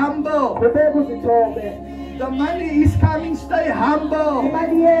 Stay humble. Qhubeka uzithobe. The money is coming. Stay humble.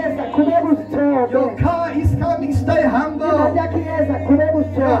 Imali yeza, qhubeka uzithobe. Your car is coming. Stay Imali humble. yakho iyeza, qhubeka Your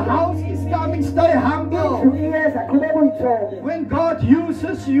uzithobe. house is coming. Stay humble. Indlu iyeza, qhubeka uyithobe. When God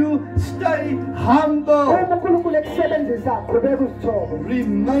uses you, stay humble. Uma uNkulunkulu ekusebenzisa, qhubeka uzithobe.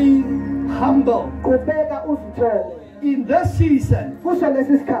 Remain humble. Qhubeka uzithobe. In this season, Kusho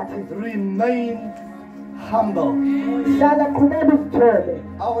lesi sikhathi, remain humble. hlala qhubeka uzithobe.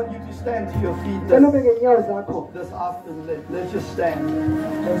 I want you to stand to your feet Cela ube ngenyawo zakho. this afternoon. Let's just stand.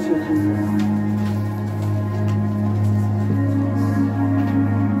 Thank you, Jesus.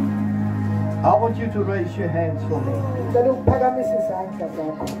 I want you to raise your hands for me. Cela uphakamisa izandla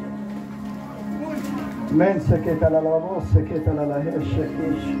zakho.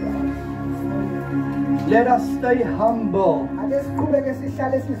 Let us stay humble. Ake siqhubeke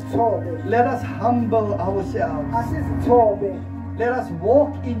sihlale sizithobe. Let us humble ourselves. Asizithobe. Let us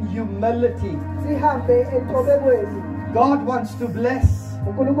walk in humility. Sihambe ethobekweni. God wants to bless.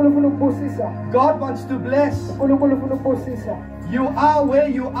 uNkulunkulu ufuna ukubusisa. God wants to bless. uNkulunkulu ufuna ukubusisa. You are where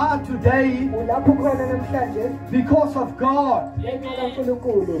you are today Ulapho khona namhlanje because of God. ngenxa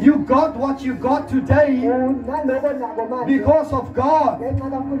kaNkulunkulu. You got what you got today Naloko nako manje because of God. ngenxa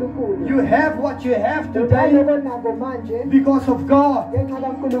kaNkulunkulu. You have what you have today Naloko nako manje because of God. ngenxa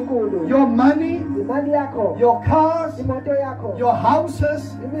kaNkulunkulu. Your money, Imali yakho, your cars, imoto yakho, your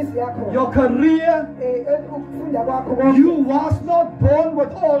houses, imizi yakho, your career. ukufunda kwakho konke. You was not born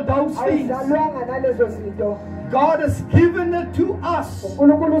with all those things. Awuzalwanga nalezo zinto. God has given it to us.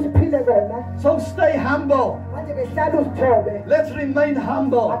 uNkulunkulu usiphile kona. So stay humble. Manje ke hlala uzithobe. Let's remain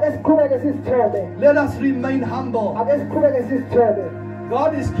humble. Ake siqhubeke sizithobe. Let us remain humble. Ake siqhubeke sizithobe.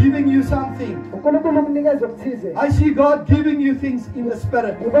 God is giving you something. uNkulunkulu ukunikeza okuthize. I see God giving you things in the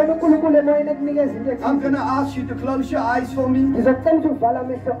spirit. Ngibona uNkulunkulu emoyeni ekunikeza into I'm ethize. going to ask you to close your eyes for me. Ngizocela ukuthi uvala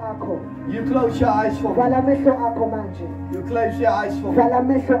amehlo akho. You close your eyes for me. Vala amehlo akho manje. You close your eyes for me. Vala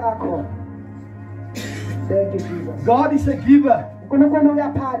amehlo akho. Thank you, Jesus. God is a giver. uNkulunkulu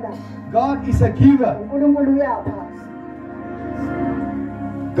uyaphana. God is a giver. uNkulunkulu uyapha.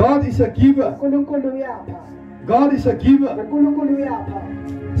 God is a giver. uNkulunkulu uyapha. God is a giver. uNkulunkulu uyapha.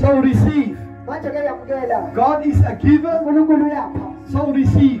 So receive. Manje ke yamkela. God is a giver. uNkulunkulu uyapha. So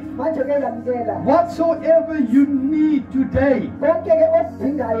receive. Manje ke yamkela. Whatsoever you need today, Konke ke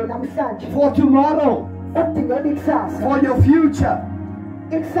okudingayo namhlanje. for tomorrow, Ukudingela ikusasa. for your future,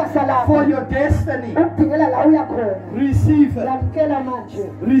 Ikusasa lakho. for your destiny, Ukudingela la uya khona. receive it. Yamkela manje.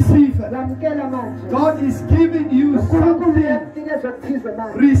 Receive it. Yamkela manje. God is giving you uNkulunkulu something. uyakunikeza okuthize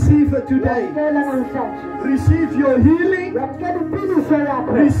manje. Receive it today. Yamkela namhlanje. Receive your healing. Yamkela impiliso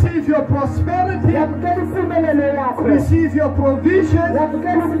yakho. Receive your prosperity. Yamkela impumelelo yakho. Receive your provision.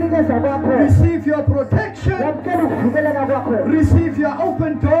 Yamkela ukunikeza kwakho. Receive your protection. Yamkela ukuvikeleka kwakho. Receive your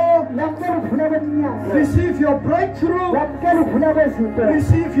open door. Yamkela ukuvula kweminyango. Receive your breakthrough. Yamkela ukuvula kwezinto.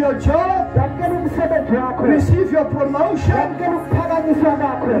 Receive your job. Yamkela umsebenzi wakho. Receive your promotion. Yamkela ukuphakanyiswa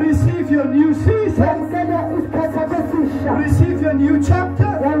kwakho. Receive your new season. Yamkela isikhathi sakho esisha. Receive your new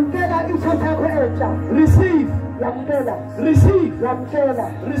chapter. Yamkela isikhathi sakho entsha. Receive. Yamkela. Receive. Yamkela.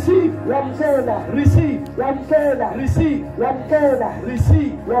 Receive. Yamkela. Receive. Yamkela. Receive. Yamkela.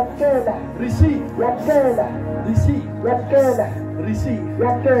 Receive. Yamkela. Receive. Yamkela. Receive. Yamkela. Receive.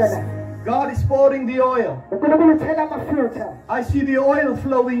 Yamkela. God is pouring the oil. uNkulunkulu uthela amafutha. I see the oil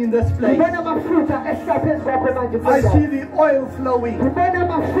flowing in this place. Ngibona amafutha ehla phezu kwakho manje. I see the oil flowing. Ngibona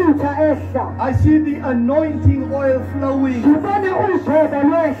amafutha ehla. I see the anointing oil flowing. Ngibona uzoba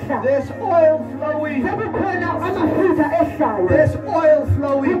lwehla. There's oil flowing. Sekukhona amafutha ehlayo. There's oil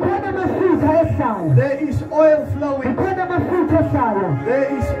flowing. Kukhona amafutha ehlayo. There is oil flowing. Kukhona amafutha ehlayo. There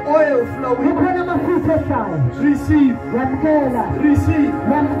is oil flowing. kukhona amafutha ehlayo. Receive. Yamkela, Receive.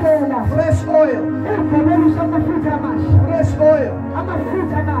 yamkela. Fresh oil. Ugqobelisha amafutha amasha. Fresh oil.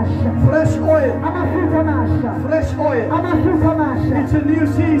 Amafutha amasha. Fresh oil. Amafutha amasha. Fresh oil. Amafutha amasha. It's a new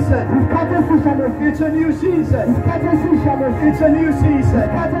season. Isikhathi esisha lesi. It's a new season. Isikhathi esisha lesi. It's a new season.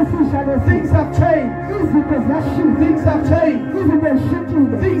 Isikhathi esisha lesi. Things have changed. Izinto ziyashintsha. Things have changed. Izinto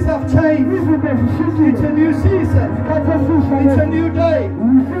zishintshile. Things have changed. Izinto It's zishintshile. a new season. Isikhathi esisha It's a lesi. new day.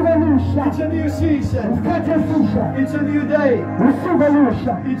 Usuku olusha. It's a new season. Isikhathi esisha. It's a new day. Usuku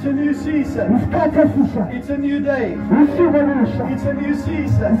olusha. It's a new season. Isikhathi esisha. It's a new day. Usuku olusha. It's a new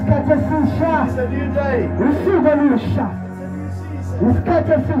season. Isikhathi esisha. It's a new day. Usuku olusha.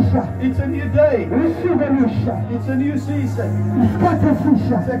 Isikhathi esisha. It's a new day. Usuku olusha. It's a new season. Isikhathi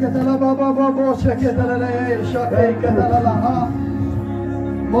esisha. Seketala baba babo seketala le shaketala la ha.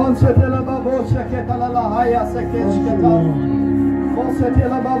 Monsetela babo seketala la haya sekesketa.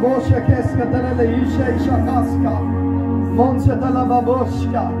 Monsetela babo sekesketala le isha shakaska. Monsetela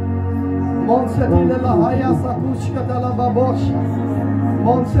baboshka. Monsetela la haya sakushketala babosha.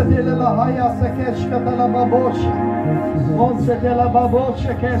 Monsetela la haya sekesketala babosha. Monsetela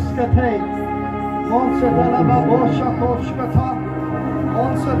babosha keskete. Monsetela babosha koshketa.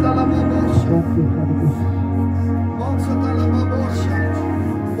 Monsetela babosha. Monsetela babosha.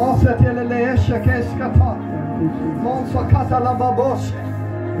 Monsetela leesha kesketa. Monsakatala babosha.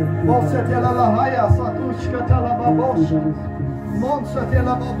 Monsetela la haya sakushketala babosha.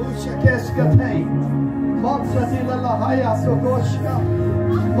 Monsetela babosha keskete. Monsetela la haya sokoshka.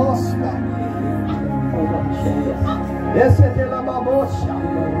 Moska. Esetela babosha.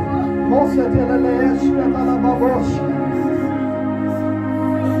 Monsetela leesha kala babosha.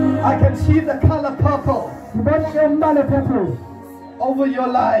 I can see the color purple over your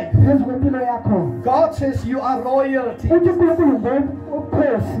life. God says you are royalty.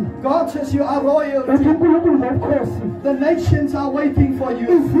 God says you are royalty. The nations are waiting for you.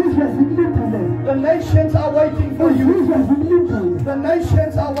 The nations are waiting for you. The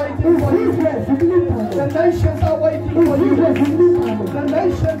nations are waiting for you. The nations are waiting for you. The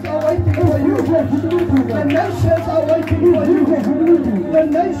nations are waiting for you. The nations are waiting for you. The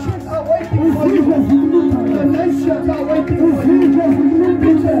nations are waiting for you. The nations are waiting for you.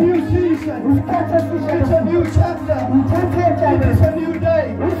 It's a new season. It's a new chapter. It's a new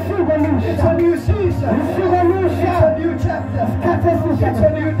day. It's a new season. It's a new chapter. It's a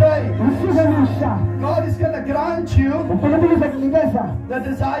new day. God is going to grant you the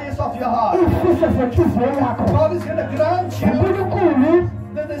desires of your heart. God is going to grant you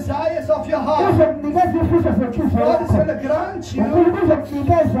the desires of your heart. God is going to grant you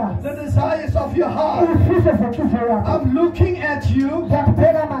the desires of your heart. I'm looking at you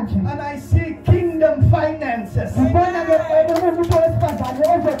and I see kingdom finances. I'm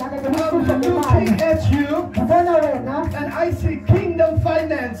looking at you and I see kingdom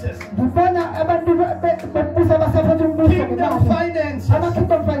finances. Kingdom finances.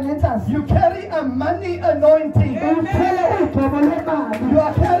 You carry a money anointing. You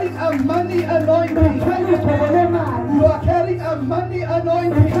are carrying a money anointing. You are carrying a money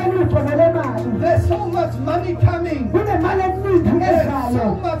anointing. There's so much money coming. There's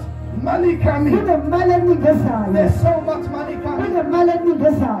so much money coming. There's so much money coming.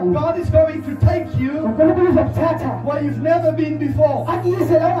 God is going to take you where you've never been before.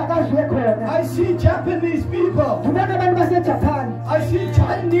 I see Japanese people. I see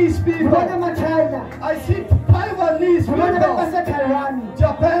Chinese people. I see Taiwanese people.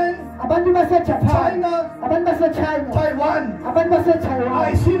 Japan. China. Taiwan.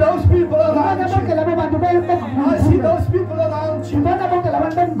 I see those people around you. I see those people around you.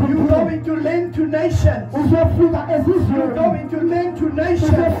 You're going to lend to nations. You're going to lend to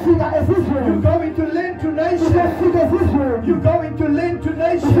nations. You're going to lend to nations. You're going to lend to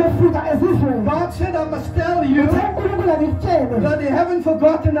nations. God said, I must tell you that they haven't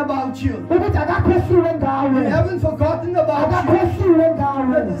forgotten about you. They haven't forgotten about you.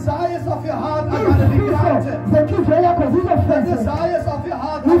 The desires of your heart are going to be granted. The desires of your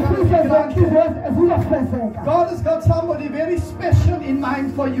heart are going to be granted. God has got somebody very special in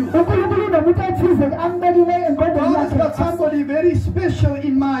mind for you. God has got somebody very special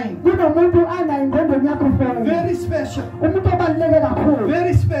in mind. Very special.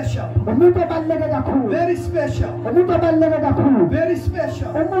 Very special. Very special. Very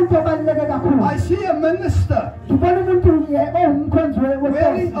special. I see a minister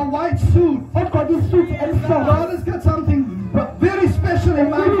wearing a white suit. God has got something very special in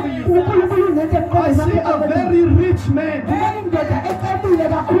mind for you. I see a very rich man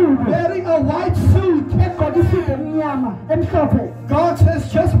wearing a white suit. God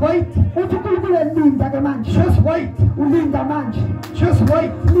manje. Just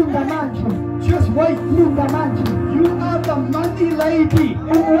wait. Linda manje. Just wait. Linda manje. You are the money lady.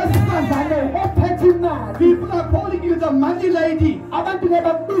 Owesifazane ophethe imali. People are calling you the money lady. Abantu ke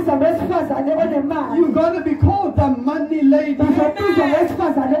bakubiza ngowesifazane onemali. You're going to be called the money lady. Bazobizwa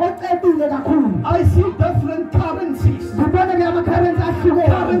ngowesifazane ocebile kakhulu. I see different currencies. Ngibona ke ama-currency ahlukene.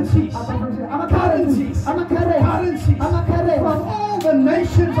 Currencies. Ama-currencies. Currencies. From all the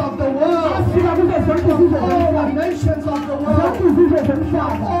nations of the world. Afika kuzo zonke izizwe All the zomhlaba. nations of the Zonke world. izizwe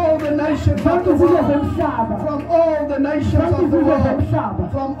zomhlaba. All the nations of Zonke the izizwe world. zomhlaba. From all the nations Zonke of the izizwe world.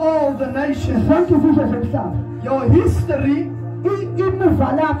 zomhlaba. From all the nations. Zonke izizwe zomhlaba. Your history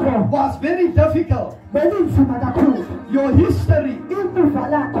Imuva lakho was very difficult. belinzima kakhulu. Your history Imuva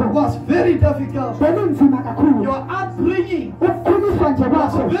lakho was very difficult. belinzima kakhulu. Your upbringing Ukukhuliswa nje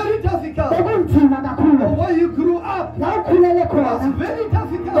was kwakho very difficult. bekunzima The kakhulu. way you grew up La ukhulele was khona very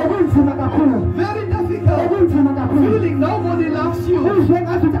difficult. bekunzima kakhulu. Very difficult. Bekunzima kakhulu. Feeling nobody loves you. Uzwe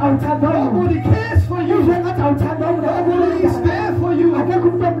ngathi awuthandwa umuntu. Nobody cares for you. Uzwe ngathi awuthandwa umuntu. Nobody is there for you. Akekho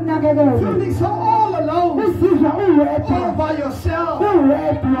umuntu okunakekela. Feeling so all alone. Uzizwa All uwedwa. by yourself.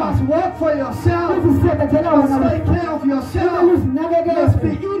 Uwedwa. Must work for yourself. Uzisebenzela Must wena. take care of yourself. Kumele uzinakekele. Must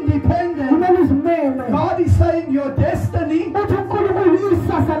be independent. Kumele uzimele. God is saying your destiny Uthi uNkulunkulu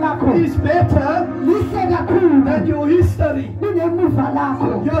isasa lakho is better lihle kakhulu than your history. kunemuva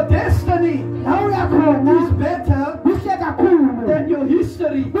lakho. Your destiny La uyakhona is better lihle kakhulu than your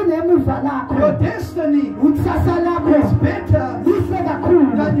history. kunemuva lakho. Your destiny Ikusasa is lakho better lihle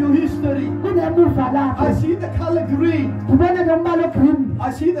kakhulu than your history. kunemuva lakho. I see the color green. Ngibona ke umbala green.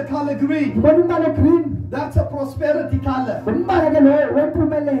 I see the color green. Ngibona umbala green. That's a prosperity color. Umbala ke lo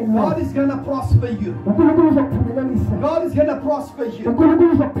wempumelelo. God is going to prosper you. uNkulunkulu uzokuphumelelisa. God is going to prosper you.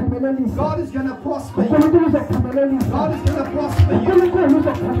 uNkulunkulu uzokuphumelelisa. God is going to prosper you. uNkulunkulu uzokuphumelelisa. God is going to prosper you. uNkulunkulu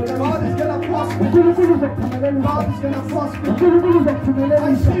uzokuphumelelisa. God is going to prosper you. uNkulunkulu uzokuphumelelisa. God is going to prosper you. uNkulunkulu I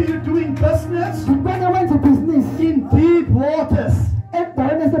uzokuphumelelisa. see you doing business Ngibona wenza ibhizinisi in deep waters.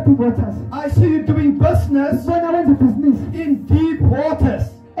 endaweni ese-deep waters. I see you doing business Ngibona wenza ibhizinisi in deep waters.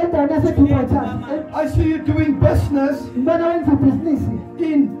 endaweni ese-deep waters. I see you doing business Ngibona wenza ibhizinisi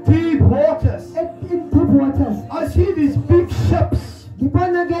in deep waters. in-deep waters. I see these big ships,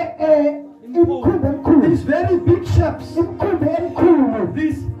 Ngibona ke imikhumbi emikhulu. these very big ships, Imikhumbi emikhulu.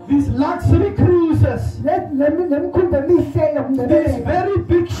 these luxury cruises, Lemikhumbi emihle these yokungebeleka. very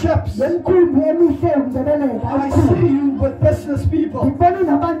big ships. Lemikhumbi emihle yokungebeleka. I see you with business people, Ngibona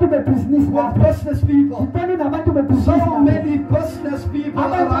unabantu bebhizinisi with lapho. business people. Ngibona unabantu bebhizinisi So lapho. many business people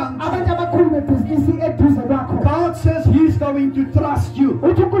around you. Abantu abakhulu bebhizinisi eduze kwakho. God says He's going to trust you.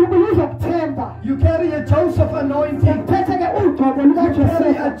 Uthi uNkulunkulu uzokuthemba. You carry a Joseph anointing. Uphethe ke ugcobo You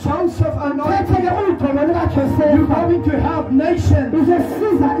carry a lukaJosefa. Joseph Uphethe anointing. ke ugcobo You're lukaJosefa. going to help nations.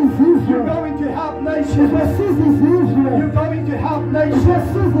 Uzosiza izizwe. You're going to help nations. Uzosiza izizwe. You're going to help nations.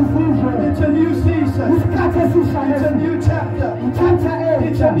 Uzosiza izizwe. It's a new season. Isikhathi esisha It's a lesi. new chapter. Chapter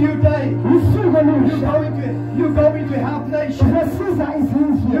It's entsha. a new day. Usuku olusha. You're going to help nations. Uzosiza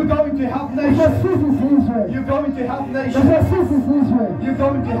izizwe. You're going to help nations. Uzosiza izizwe. You're going to help nations. Uzosiza izizwe. You're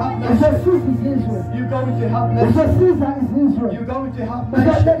going to help nations. Uzosiza izizwe. You're going to help nations. Uzosiza izizwe. You're going to help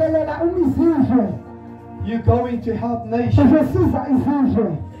nations. Uzolekelela izizwe. You're going to help nations. Uzosiza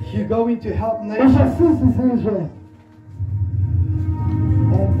izizwe. You're going to help nations. Uzosiza izizwe.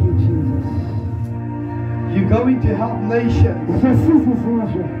 Thank you, Jesus. You're going to help nations. Uzosiza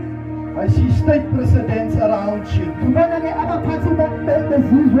izizwe. I see state presidents around you. Ngibona ke abaphathi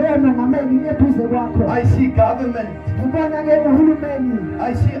bezizwe emongameli eduze kwakho. I see government. Ngibona ke uhulumeni.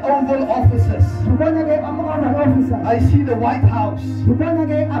 I see Oval Offices. Ngibona ke ama-oval officer. I see the White House. Ngibona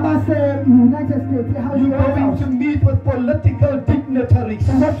ke abase-United States, e-House You're of going House. to meet with political dignitaries.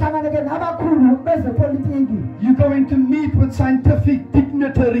 Uzohlangana ke nabakhulu bezepolitiki. You're going to meet with scientific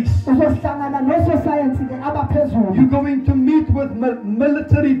dignitaries. Uzohlangana nososayensi ke abaphezulu. You're going to meet with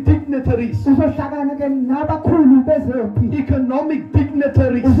military dignitaries, Uzohlangana ke nabakhulu bezempi. economic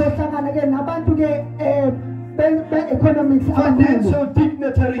dignitaries, Uzohlangana ke nabantu ke be-economics abakhulu. financial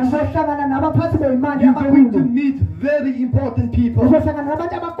dignitaries. Uzohlangana nabaphathi beyimali You're going to abakhulu. meet very important people Uzohlangana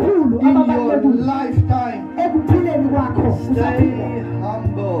nabantu abakhulu in your ababalulekile lifetime. ekuphileni kwakho. Stay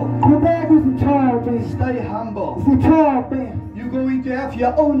humble. Kubeka izithobe. Stay humble. Zithobe. You're going to have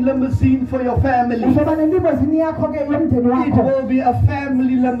your own limousine for your family. Uzoba nelimozini yakho ke yomndeni It wakho. will be a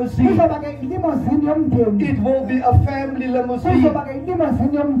family limousine. Uzoba ke ilimozini yomndeni. It will be a family limousine. Uzoba ke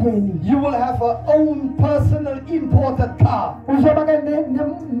ilimozini yomndeni. You will have your own personal imported car. Uzoba ke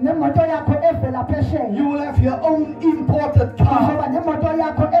nemoto yakho evela You phesheya. will have your own imported car. Uzoba nemoto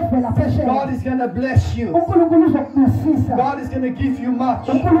yakho uzovela phesheya God is going to bless you. uNkulunkulu uzokubusisa God is going to give you much.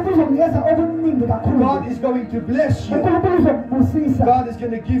 uNkulunkulu uzokunikeza okuningi kakhulu God is going to bless you. uNkulunkulu uzokubusisa God is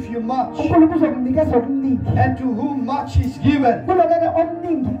going to give you much. uNkulunkulu uzokunikeza okuningi And to whom much is given, kulokeke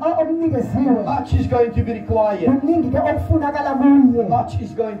okunikeziwe much is going to be required. kuningi ke okufunakala kuye Much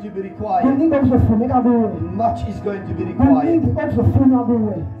is going to be required. kuningi okuzofuneka kuwe Much is going to be required. kuningi okuzofunwa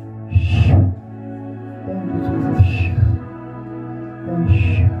kuwe. Thank you, Jesus.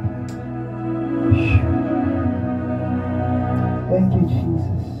 Thank you,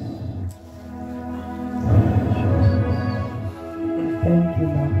 Jesus. Thank you,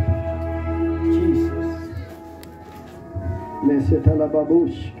 Lord. Jesus. Meseta la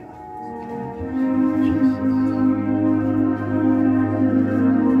babushka. Jesus.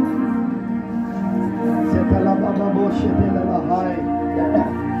 Seta la babushka de la bahai.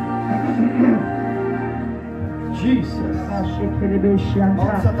 Jesus.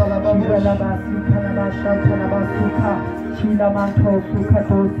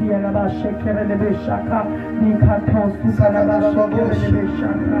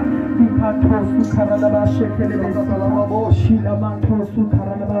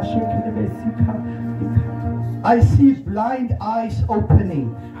 I see blind eyes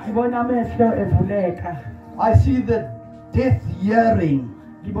opening. I see the deaf hearing.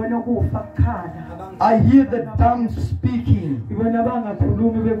 I hear the dumb speaking.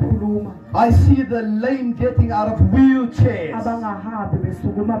 I see the lame getting out of wheelchairs.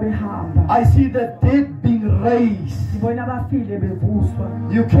 I see the dead being raised.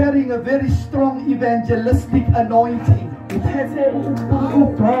 You're carrying a very strong evangelistic anointing. You're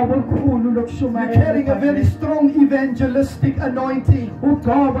carrying a very strong evangelistic anointing.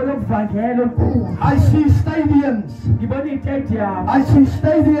 I see stadiums. I see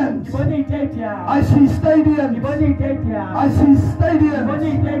stadiums. I see stadiums. I see stadiums.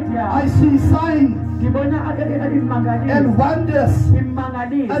 I see signs and wonders and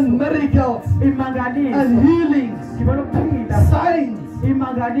miracles and healings. Signs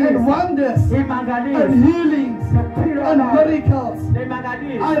and wonders and healings and miracles.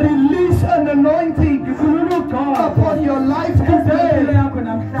 I release an anointing upon your life today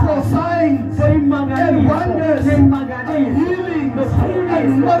for signs and wonders and healings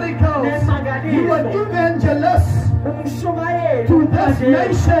and miracles. You are evangelists to this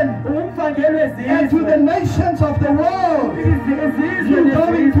nation and to the nations of the world. You're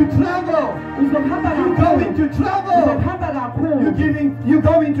going to travel. You're going to travel. You're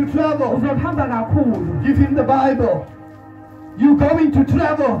going to travel. Give him the Bible. You're going to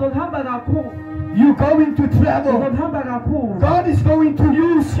travel. You're going to travel. God is going to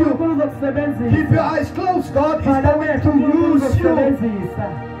use you. Keep your eyes closed. God is going to use you.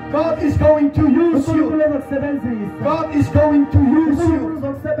 God is going to use you. God is going to use you.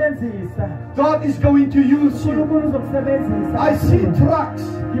 God is going to use you. I see trucks.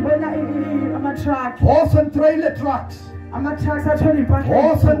 Horse and trailer trucks.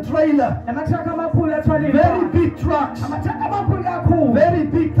 Horse and trailer. Very big trucks. Very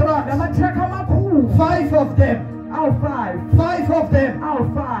big trucks. 5 of them. Five of them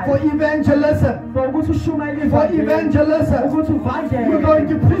for evangelism. For evangelism. You're going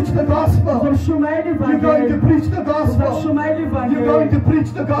to preach the gospel. You're going to preach the gospel. You're going to preach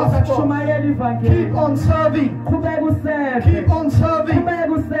the gospel. Keep on serving. Keep on serving.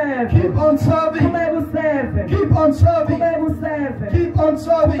 Keep on serving. Keep on serving. Keep on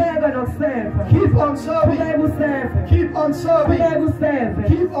serving. Keep on serving. Keep on serving.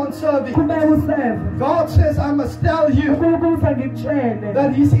 Keep on serving. God says, I must tell you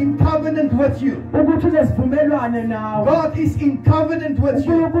that He's in covenant with you. God is in covenant with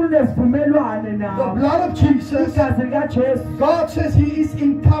you. The blood of Jesus. God says He is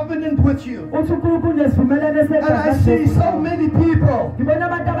in covenant with you. And I see so many people.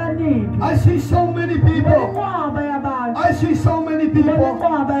 I see so many people. I see so many people.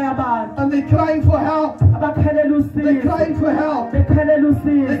 And they're crying for help. They're crying for help. They're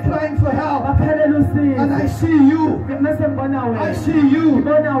crying for help. And I see you. I see you.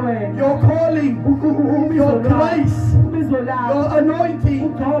 Your calling, your grace, your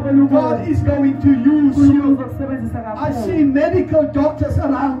anointing. God is going to use you. I see medical doctors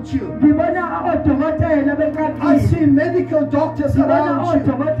around you. I see medical doctors around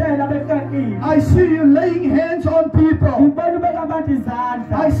you. I see you laying hands on people.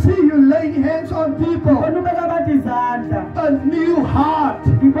 I see you laying hands on people. A new heart.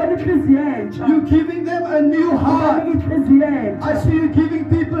 You're giving them a new heart. I see you giving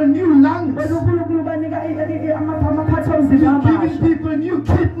people new lungs. You're giving people new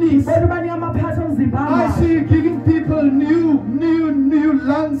kidneys. I see you giving people new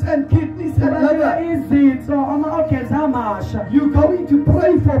lungs. lungs and kidneys and Ubanika liver. izitho, ama-organs amasha. You're going to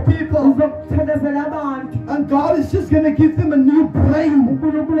pray for people, Uzokuthandazela abantu. and God is just going to give them a new brain.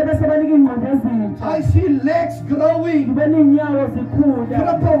 uNkulunkulu bese banika iy'ngqondo ezintsha. I see legs growing, Kube ney'nyawo zikhula.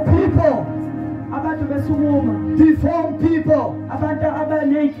 crippled people, Abantu besukuma. deformed people. Abantu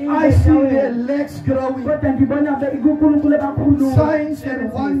abaney'nkinga I see ezinyaweni. their legs growing. Kodwa ngibona uNkulunkulu ebakhuluma. Signs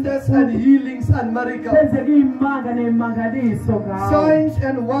and wonders and healings and miracles. Kwenzeka iy'manga ney'mangaliso ngawo. Signs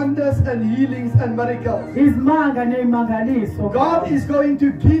and wonders and healings and miracles. Izimanga ney'mangaliso God ngawo. is going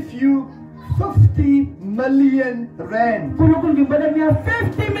to give you 50 million rand. uNkulunkulu ngibona kunika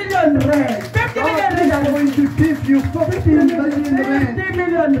 50 million rand. 50 God million is rand. going to give you 50 million rand. 50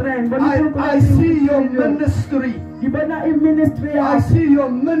 million rand. Bona uNkulunkulu I see your 50 million. ministry. Ngibona i-ministry I yakho. see your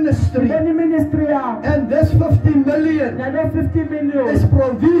ministry. Ngibona i-ministry yakho. And this 50 million Nalo 50 million. is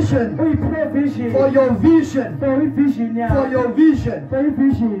provision Uyi-provision. for your vision. For i-vision yakho. For your vision. For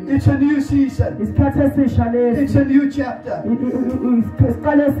i-vision. It's a new season. Isikhathi esisha lesi. It's a new chapter.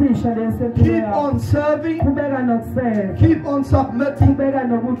 Isiqalo esisha lesi empilweni Keep yakho. on serving. Qhubeka nokuseva. Keep on submitting. Qhubeka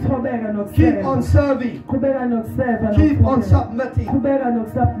nokuthobeka Keep nokuseva. on serving. Qhubeka nokuseva Keep on nokuseva. submitting. Qhubeka The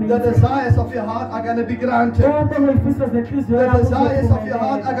nokusubmit. desires of your heart are going to be granted. Konke okuyisifiso zenhliziyo The yakho desires of your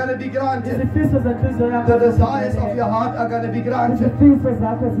heart are zizophumelela. going to be granted. Izifiso zenhliziyo yakho The desires of your zizophumelela. heart are going to be granted. Izifiso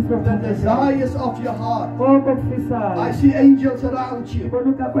zakho The zizophumelela. desires of your heart. Konke okufisayo. I see angels around you. Ngibona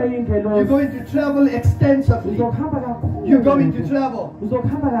ukapha You're iy'ngelosi. going to travel extensively. Uzokuhamba kakhulu. You're going to travel.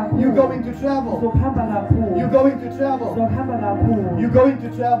 Uzokuhamba kakhulu. You're going to travel. Uzokuhamba kakhulu. You're going to travel. Uzokuhamba kakhulu. You're going to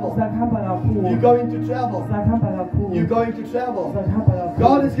travel. Uzokuhamba kakhulu. You're going to travel. Uzokuhamba kakhulu. You're going to travel. Uzokuhamba kakhulu.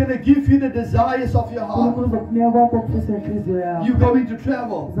 God is going to give you the desires of your heart. uNkulunkulu uzokunika konke okufisa inhliziyo yakho. You're going to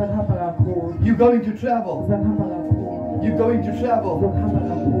travel. Uzokuhamba kakhulu. You're going to travel. Uzokuhamba kakhulu. You're going to travel. Uzokuhamba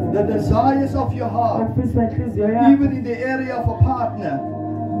kakhulu. The desires of your heart, Okufisa inhliziyo yakho. even in the area of a partner,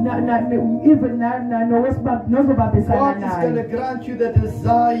 Even nozobambisana God is going to naye. grant you the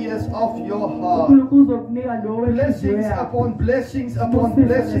desires of your heart. uNkulunkulu uzokunika lo wenhliziyo Blessings yakho. upon blessings upon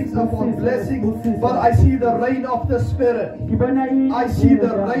blessings upon blessings. But I see the rain of the Spirit. Ngibona I see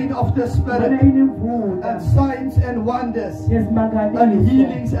the rain of the Ngibona Spirit. imvula. And signs and wonders. Nezimangaliso. And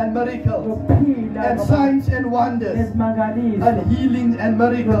healings and miracles. Zokuphila And signs and wonders. nezimangaliso. And healing and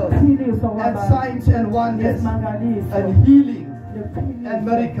miracles. Zokuphilisa And kwabantu. signs and wonders. Nezimangaliso. And healing Zokuphilisa. and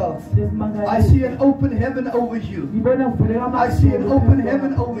miracles. Nezimangaliso. I see an open heaven over you. Ngibona kuvuleka I see an amazulu open phezulu.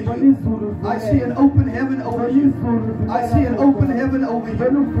 heaven over Ngibona you. izulu I livuleka. see an open heaven over Ngibona you. izulu livuleka I see an phezulu. open heaven over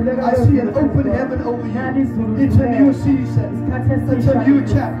Ngibona you. ukuvuleka I see an phezulu. open heaven over Nali you. izulu It's a new livuleka. season. Isikhathi It's a esisha new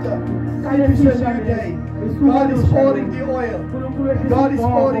lesi. chapter. Isikhathi It is esisha a new lesi. day. Isuku God is elisha pouring lesi. the oil. uNkulunkulu wehlisa God is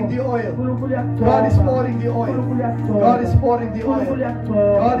igcobo. pouring the oil. uNkulunkulu uyagcoba. God is pouring the oil. uNkulunkulu uyagcoba. God is pouring the uNkulunkulu oil.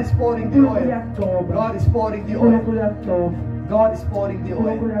 uyagcoba. God is pouring the uNkulunkulu oil. uyagcoba. God is pouring the uNkulunkulu oil. uyagcoba. God is pouring the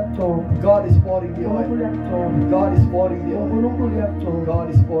uNkulunkulu oil. uyagcoba. God is pouring the uNkulunkulu oil. uyagcoba. God is pouring the oil. uNkulunkulu uyagcoba. God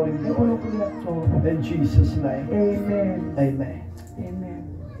is pouring the oil. uNkulunkulu uyagcoba. In Jesus' name. Amen. Amen. Amen.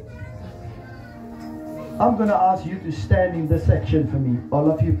 I'm going to ask you to stand in this section for me.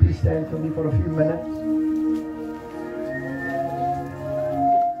 All of you, please stand for me for a few minutes.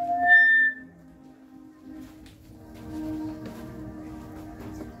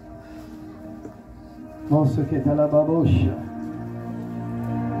 Monse que te la babosha.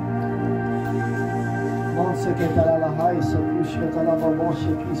 Monse que te la haisa, kushka te la babosha,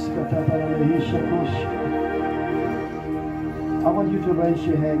 kiska te la lehisha kushka. I want you to raise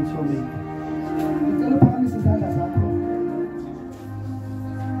your hands for me. Ngicela uphakamisa izandla zakho.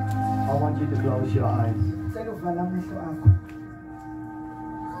 I want you to close your eyes. Ngicela uvale amehlo akho.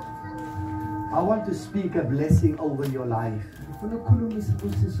 I want to speak a blessing over your life. Ngifuna ukukhulumisa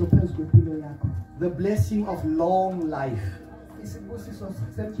isibusiso phezu kwempilo yakho. The blessing of long life. Isibusiso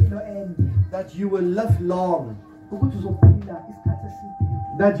sempilo ende. That you will live long. Ukuthi uzophila isikhathi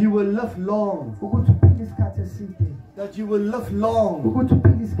eside. That you will live long. Ukuthi uphile isikhathi eside. That you will live long. Ukuthi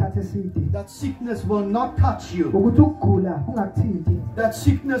uphile isikhathi eside. That sickness will not touch you. Ukuthi ukugula kungakuthinti. That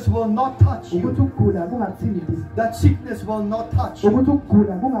sickness will not touch Ukuthi you. ukugula kungakuthinti. That sickness will not touch you. Ukuthi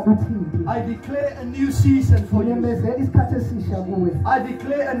ukugula kungakuthinti. I declare a new season for you. Ngimemezela isikhathi esisha kuwe. I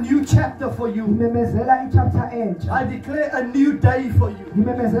declare a new chapter for you. Ngimemezela ichapter entsha. I declare a new day for you.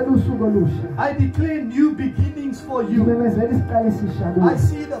 Ngimemezela usuku olusha. I declare new beginnings for you. Ngimemezela isiqalo esisha I kuwe.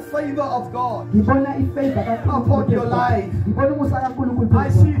 see the favor of God Ngibona ifavor kaNkulunkulu upon your life. Ngibona umusa kaNkulunkulu I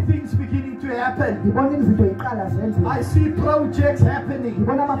phezu see kwakho. things beginning to happen. Ngibona izinto ziqala zenzeka. I see projects happening.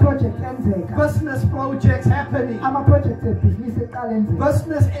 Ngibona ama-project enzeka. Business projects happening. Ama-project ebhizinisi eqala enzeka.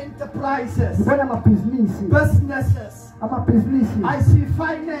 Business enterprises. Ngibona amabhizinisi. Businesses amabhizinisi, I see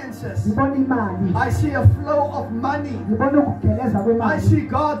finances. ngibona imali, I see a flow of money. ngibona ukugeleza I kwemali, see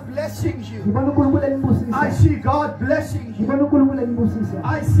God blessing you. ngibona uNkulunkulu enibusisa, I see God blessing you. ngibona uNkulunkulu enibusisa,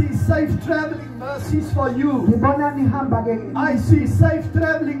 I see safe traveling mercies for you. ngibona nihamba ke, I see safe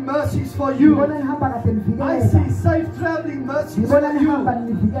traveling mercies for you. ngibona nihamba kahle I nivikeleka, see safe traveling mercies ngibona for nihamba you.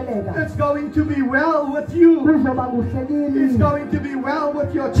 nivikeleka, It's going to be well with you. kuzoba kuhle It's kini, going to be well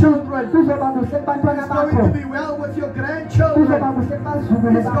with your children. kuzoba kuhle kubantwana It's going bakho, to be well with your kuzoba grandchildren. kuhle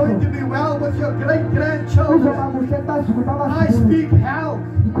kubazukulu It's going to bakho, be well with your great kuzoba grandchildren. kuhle kubazukulu I babazukulu, speak health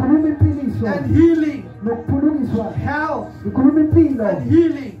ngikhuluma impiliso and healing. nokuphulukiswa, Health ngikhuluma impilo and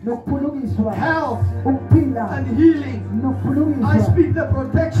healing. nokuphulukiswa, Health ukuphila and healing. I nokuphulukiswa, speak the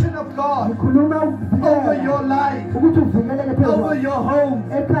protection of God ngikhuluma over your ukuvikeleka, life, ukuthi uvikeleke phezu over your home,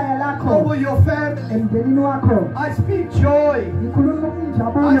 ekhaya lakho, over your family. emndenini wakho, I speak joy. ngikhuluma I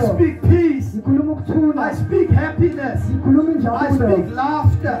injabulo, speak peace. ngikhuluma ukuthula, I speak happiness. ngikhuluma I injabulo, speak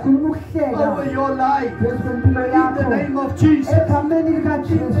laughter ngikhuluma ukuhleka over your life. phezu kwempilo In the yakho, name of Jesus. egameni In the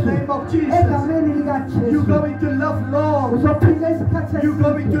likaJesu, name of Jesus. egameni You're likaJesu, going to love long. uzophila isikhathi You're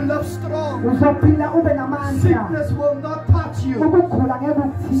going to eside, love strong. uzophila ube namandla, Sickness will not touch you. ukugula ngeke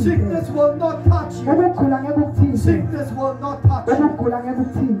ukuthinte, Sickness will not touch you. ukugula ngeke ukuthinte, Sickness will not touch you. ukugula ngeke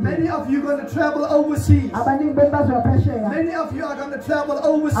ukuthinte. Many of you are going to travel overseas. Abaningi benu bazoya phesheya, Many of you are going to travel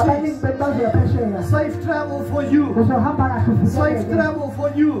abaningi overseas. benu bazoya phesheya, Safe travel for you. uzohamba kahle Safe uvikeleke, travel for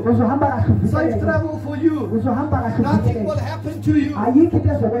you. uzohamba kahle Safe uvikeleke, travel for you. uzohamba kahle Nothing will uvikeleke, happen to you. ayikho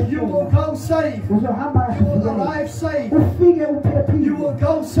into You will ezokwehlela, go safe. uzohamba kahle You will uvikeleke, arrive safe. ufike You uphephile, will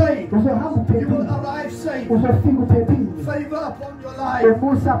go safe. uzohamba You will uphephile, arrive safe. uzofika uphephile, Favor upon your life.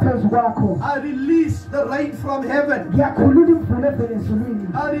 umusa phezu kwakho. I release the rain from heaven. Ngiyakhulula imvula evela ezulwini,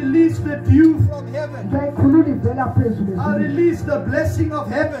 I release the dew from heaven. ngiyayikhulula ivela phezulu I ezulwini, release the blessing of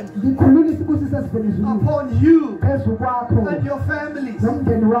heaven ngikhulula isibusiso esivela ezulwini upon you phezu kwakho and your families.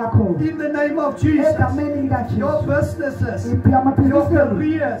 nomndeni wakho, In the name of Jesus. egameni Your likaJesu. businesses, Imphi your amabhizinisi enu,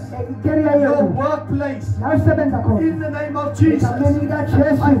 careers, ikeriya your yenu, workplace. la usebenza khona, In the name of Jesus. egameni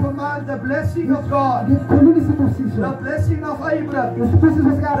likaJesu. I command the blessing of God, Ngikhulula isibusiso, the blessing of Abraham, isibusiso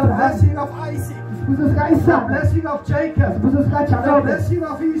the sika-Abraham, blessing of Isaac, isibusiso the sika-Isaka, blessing of Jacob, isibusiso the sika-Jakobe, blessing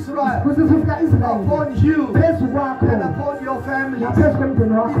of Israel isibusiso sika-Israyeli upon you phezu kwakho and upon your families. naphezu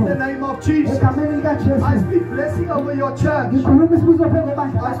komndeni wakho, In the name of Jesus. egameni I likaJesu. speak blessing over your church. Ngikhuluma isibusiso phezu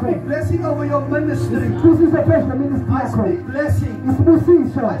kwebandla I lakho, speak blessing over your ministry. isibusiso phezu kweministry I yakho, speak blessing.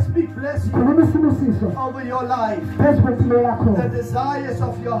 isibusiso, I speak blessing khuluma isibusiso over your life. phezu kwempilo yakho, The desires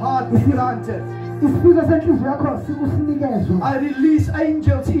of your heart be granted. isibusiso senhliziyo yakho usinikezwe. I release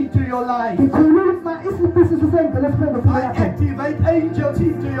angels into your life. Ngikhuluma isibusiso sengelo esiphezu kwempilo I yakho, activate angels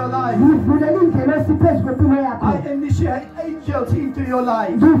into your life. ngivula ingelo esiphezu kwempilo yakho, I initiate angels into your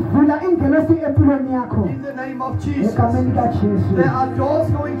life. ngivula ingelo esi empilweni yakho, In the name of Jesus. egameni likaJesu. There are doors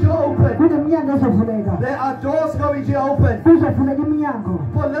going to open. Kuneminyango ezovuleka, There are doors going to open. kuzovuleka iminyango,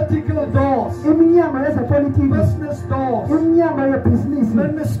 Political doors. iminyango yezepolitiki, Business doors. iminyango yebhizinisi,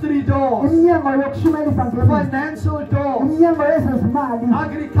 Ministry doors. iminyango yokushumayela ivangeli, Financial doors. iminyango yezezimali,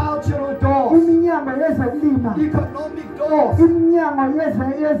 Agricultural doors. iminyango yezokulima, Economic doors. iminyango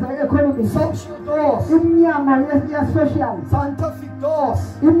yeze-economic, Social doors. iminyango ye-social, Scientific doors.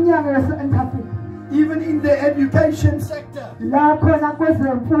 iminyango yese-scientific, Even in the education sector. la khona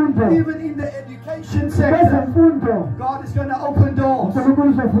kwezemfundo, Even in the education sector. kwezemfundo, God is going to open doors. uNkulunkulu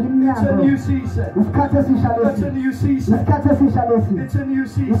uzovula It's a iminyango. new season. Isikhathi esisha It's a lesi, new season. isikhathi esisha lesi, It's a new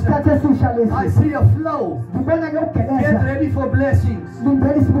season. isikhathi esisha I lesi. see a flow. Ngibona ke Get ukugeleza, ready for blessings.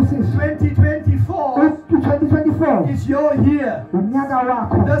 lindela isibusiso. 2024 2024 is your year. unyaka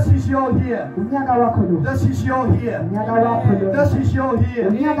wakho, This is your year. unyaka wakho lo, This is your year. unyaka wakho lo, This is your year.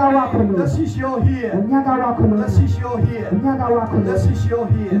 unyaka wakho lo, This is your year. unyaka wakho lo, This is your year. unyaka wakho lo, This is your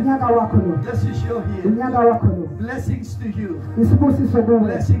year. unyaka wakho lo, This is your year. unyaka wakho lo. Blessings to you. Isibusiso kuwe,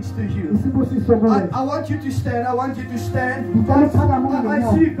 Blessings to you. isibusiso kuwe. I want you to stand. I want you to stand. Ngicela ukuphakama I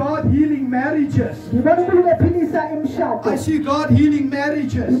ungenyawo. see God healing marriages. Ngibona uNkulunkulu ephilisa imishado. I see God healing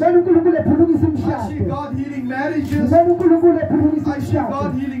marriages. Ngibona uNkulunkulu ephulukisa I see imishado. God healing marriages. Ngibona uNkulunkulu ephulukisa I see God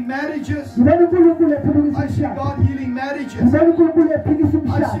imishado. healing marriages. Ngibona uNkulunkulu ephulukisa I see imishado. God healing marriages. Ngibona uNkulunkulu ephilisa I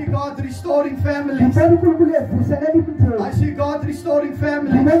see imishado. God restoring families. Ngibona uNkulunkulu evuselela I imindeni. see God restoring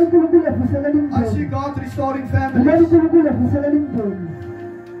families. Ngibona uNkulunkulu evuselela I see imindeni. God restoring Ngibona families. uNkulunkulu evuselela imindeni.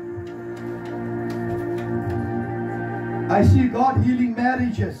 I see God healing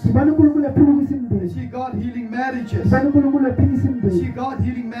marriages. Ngibona uNkulunkulu ephilisa I imindeni. see God healing marriages. Ngibona uNkulunkulu ephilisa I imindeni. see God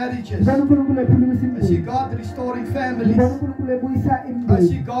healing marriages. Ngibona uNkulunkulu ephilisa I see imindeni. God restoring Ngibona families. uNkulunkulu ebuyisa I imindeni.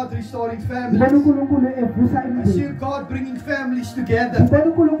 see God restoring Ngibona families. uNkulunkulu evusa I see imindeni. God bringing families together. Ngibona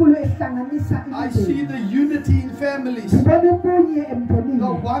uNkulunkulu ehlanganisa I see imindeni. the unity in families, Ngibona ubunye emndenini.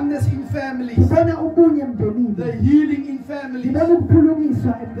 the oneness in families, Ngibona ubunye emndenini. the healing in families, Ngibona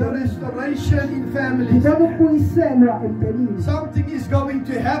ukuphulukiswa the emndenini. restoration in families. Ngibona ukubuyiselwa emndenini. Something is going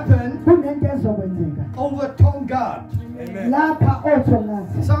to happen Kunento ezokwenzeka. over Tongad. Lapha otsho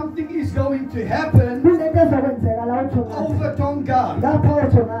ngathi. Something is going to happen Kunento ezokwenzeka la otsho ngathi. over Tongad. Lapha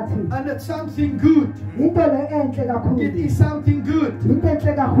otsho ngathi. And it's something good. Into le enhle It kakhulu. is something good. Into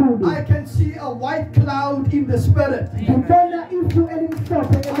enhle kakhulu. I can see a white cloud in the spirit. Ngibona ifu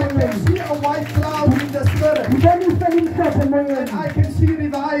elimhlophe I can emoyeni. see a white cloud in the spirit. Ngibona ifu elimhlophe And emoyeni. I can see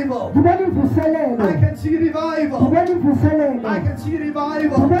revival. Ngibona imvuselelo. I can see revival. Ngibona imvuselelo. I can see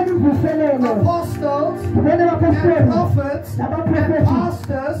revival. Ngibona imvuselelo. Apostles Ngibona and abapostoli. prophets and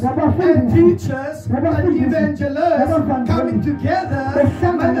pastors and teachers and evangelists coming together,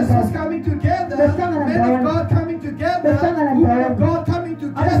 ministers coming together, men of God coming together, women of God coming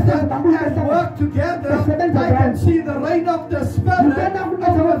together and work together. I can see the reign of the Spirit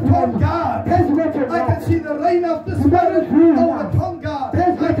over Tongad. I can see the reign of the Spirit over Tongad.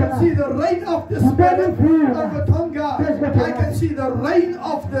 I can see the reign of the Spirit over Tongad. I can see the reign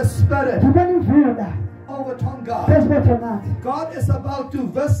of the Spirit Ngibona imvula. over Tongad. Phezu ngathi. God is about to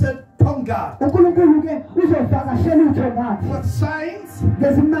visit Tongad uNkulunkulu ke uzovakashela uThongadi. with signs and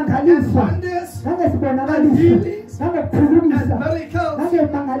Ngezimangaliso. wonders and Nangesibonakaliso. healings and Nangokuphulukisa. miracles and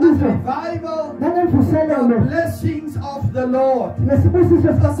Nangemangaliso. revival. The Nangemvuselelo. blessings of the Lord Ngesibusiso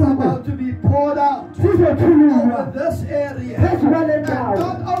is sikaNkulunkulu. about to be poured out Sizothululwa. over this area. Phezu kwale And ndawo.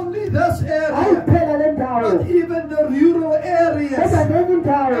 not only this area, Ayiphela le ndawo. but even the rural Kodwa areas, nenye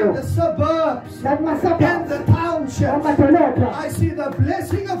indawo. the suburbs, and Nakumasapha. the townships. Amadolobha. I see the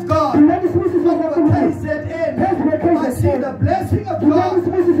blessing of God Ngibona isibusiso over sikaNkulunkulu. KZN. Phezu I see the kweKZN. blessing of God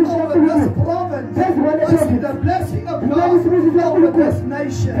over this province. I see the blessing of God over this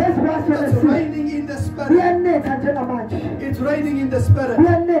nation. It's raining in the spirit. Kuyanetha njengamanje. It's raining in the spirit.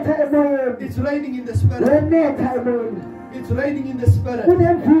 Kuyanetha emoyeni. It's raining in the spirit. Kuyanetha emoyeni. It's raining in the spirit.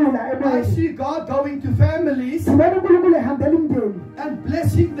 Kunemvula I emoyeni. see God going to families Ngibona uNkulunkulu ehambela imindeni. and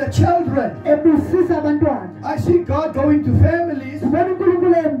blessing the children. Ebusisa abantwana. I see God going to families Ngibona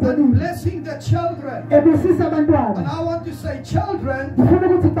uNkulunkulu and emndenini. blessing the children. Ebusisa And abantwana. I want to say children. Ngifuna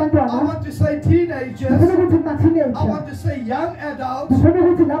ukuthi I abantwana. want to say Ngifuna teenagers. ukuthi I ma-teenager. want to say young adults. Ngifuna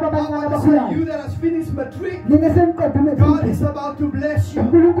ukuthi laba I abancane want to say you abakhulayo. that has finished matric. Ningesemqedwe God metric. is about to bless you.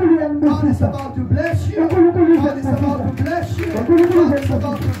 uNkulunkulu God is uyanibusisa. about to bless you. uNkulunkulu God is about to uzonibusisa. bless you. uNkulunkulu God is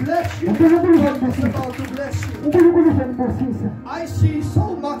about uzonibusisa. to bless you. uNkulunkulu God is uzonibusisa. about to bless you. uNkulunkulu uzonibusisa. I see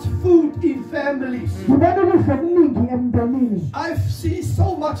so much food in families. Ngibona ukudla okuningi emndenini. I see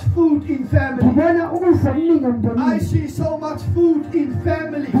so much food in families. Ngibona ukudla okuningi I emndenini. see so much food in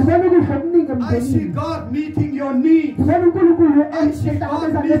families. Ngibona ukudla okuningi I see emndenini. God meeting your needs. Ngibona uNkulunkulu I see God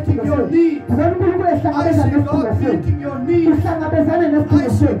ehlangabezana meeting nesidingo your sethu. needs. Ngibona uNkulunkulu I ehlangabezana see nesidingo God sethu. meeting your needs. Uhlangabezane I nesidingo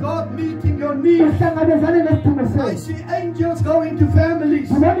see sethu. God meeting your needs. Uhlangabezane nesidingo I sethu. see angels going to families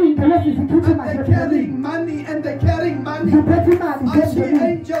Ngibona iy'ngelosi and zigijima they're emndenini. carrying money and they're carrying money. Ziphethe imali I see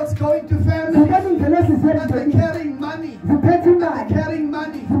zemndenini. angels going to families Ngibona iy'ngelosi and they're zemndenini. carrying money. Ziphethe They're imali. carrying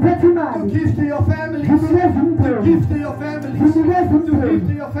money Ziphethe to imali. give to your families. Zinikeza To imbewu. give to your families. Zinikeza To give imbewu.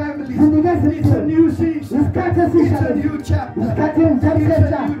 to your families. Zinikeza It's a imbewu. new season. Isikhathi It's esisha a lesi. new chapter. Isikhathi It's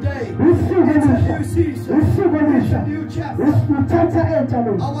esisha. a new day. Usuku It's a olusha. new season. Usuku It's olusha. a new chapter. Uthatha entsha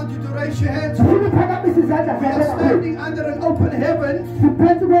lo. I want you to raise your hands. Ufuna uphakamisa izandla We are zakho. standing under an open heaven.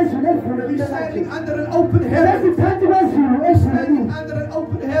 Siphansi kwezulu We're elivulekile standing manje. under an open heaven. Siphansi kwezulu Standing elivulekile. under an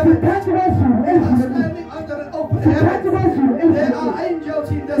open heaven. Siphansi kwezulu We are elivulekile. standing under an open Siphansi heaven. kwezulu There elivulekile. are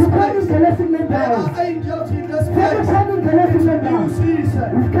angels in this Kukhona place. ingelosi kule There ndawo. are angels in this Kukhona place. ingelosi kule It's a ndawo. new season.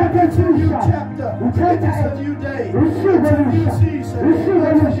 Isikhathi It's a new esisha. chapter. It Uthatha is a entsha. new day. Usuku It's a new olusha. season. Usuku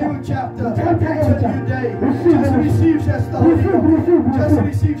It's a olusha. new chapter. Uthatha It's a entsha. new day. Usuku Just olusha. receive, says the Holy Receive, Ghost. receive, Just receive.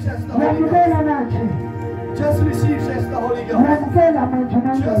 receive, says the Holy Ghost. Ngiyamukela manje. Just receive, says the Holy Ghost. Ngiyamukela manje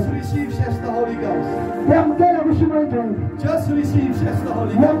Just manje. receive, says the Holy Ghost. Ngiyamukela kusho ingcwele. Just receive, says the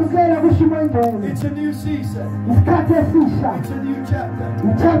Holy Ghost. Ngiyamukela kusho ingcwele. It's a new season. Isikhathi esisha. It's a new chapter.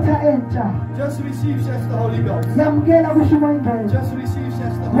 Uthatha entsha. Just receive, says the Holy Ghost. Ngiyamukela kusho ingcwele. Just receive,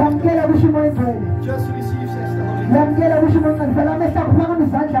 says the Holy Ngiyamukela Ghost. kusho ingcwele. Just receive, says the Holy Ghost. Ngiyamukela kusho ingcwele. Vala amehlo akho phakama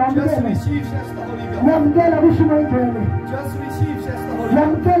izandla Just wamukele. receive, says the Holy Ghost. Ngiyamukela kusho ingcwele. Just receive, says the Holy Ghost.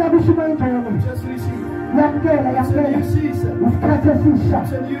 Ngiyamukela kusho ingcwele. Just receive. Yamkela, It's a yamkela. new season. Isikhathi esisha.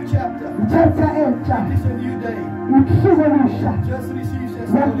 It's a new chapter. Chapter entsha. It's a new day. Usuku olusha. Just receive,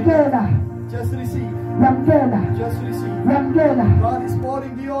 says the Holy Ghost. Yamkela. Just receive. Yamkela. Just receive. Yamkela. God is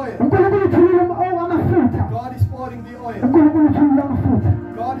pouring the oil. uNkulunkulu uthulile amafutha. God is pouring the oil. uNkulunkulu uthulile amafutha.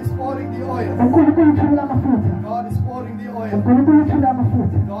 God is pouring the oil. uNkulunkulu uthulile amafutha. God is pouring the oil. uNkulunkulu uthulile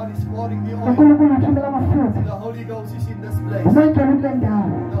amafutha. God is pouring the oil. uNkulunkulu uthulile amafutha. The Holy Ghost is in this place. Umoya kule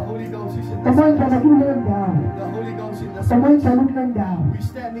ndawo. The Holy Ghost is in this Umoya place. kule ndawo. The Holy Ghost in this Umoya place. kule ndawo. We're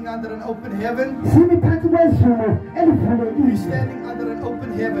standing under an open heaven. Simi phansi kwezulu We're elivulekile. standing under an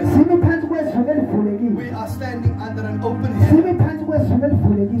open heaven. Simi phansi kwezulu elivulekile. We are standing under an open Simi heaven. phansi kwezulu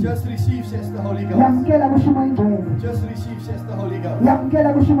elivulekile. Just receive, says the Holy Ghost. Yamkela kusho umoya ingcwele. Just receive, says the Holy Ghost.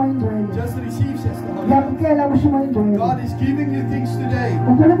 Yamkela kusho umoya ingcwele. Just receive, says the Holy Ghost. Yamkela kusho umoya ingcwele. God is giving you things today.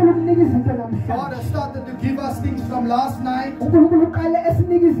 uNkulunkulu umnika izinto God namhlanje. has started to give us things from last night, uNkulunkulu uqale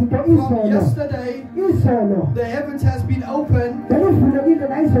esinika izinto from izolo. yesterday. Izolo. The heavens has been opened, Belivulekile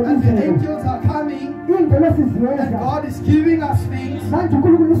na izolo and the izolo. angels are coming, Iy'ngelo and siziyenza. God is giving us things, Manje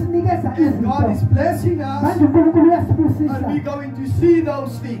uNkulunkulu usinikeza and God is izinto. blessing us, Manje uNkulunkulu and uyasibusisa. we're going to see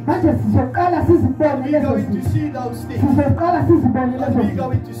those things. Manje sizoqala sizibone We're lezo going to zinto. see those things. Sizoqala sizibone And lezo we're zinto.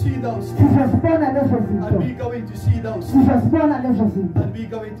 going to see those things. Sizozibona lezo And zinto. we're going to see those things. Sizozibona lezo zinto. And we're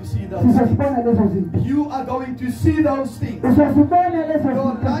going to see those things. Sizozibona lezo zinto. You are going to see those things. Uzozibona lezo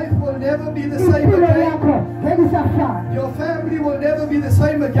Your zinto. life will never be the same Impilo again. yakho ngeke isafana. Your family will never be the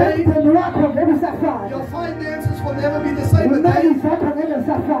same again. Umndeni wakho ngeke isafana. Your finances will never be the same Imali again. zakho ngeke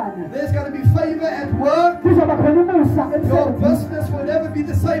zisafana. There's going to be favor at work. Kuzoba khona umusa Your emsebenzini. business will never be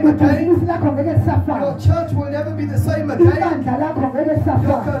the same again. Ibhizinisi lakho ngeke lisafana. Your church will never be the same again. Ibandla lakho ngeke Your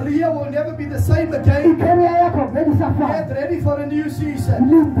lisafana. career will never be the same again. Icareer yakho ngeke isafana. Get ready for a new season.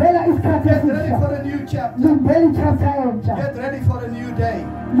 Lindela isikhathi Get ready for esisha. a new chapter. Lindela ichapter entsha. Get ready for a new day.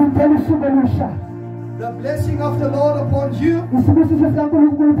 Lindela usuku olusha. The blessing of the Lord upon you. Isibusiso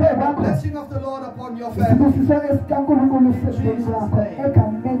sikaNkulunkulu phezu The kwakho. blessing of the Lord upon your family. Isibusiso esikaNkulunkulu sesiboni wakho.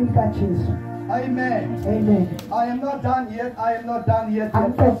 Egameni likaJesu. Amen. Amen. I am not done yet. I am not done yet.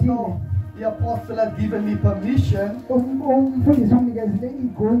 Angicedile. The apostle has given me permission Umfundisi ungikezile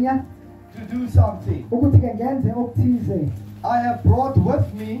igunya to do something. ukuthi ke ngenze okuthize. I have brought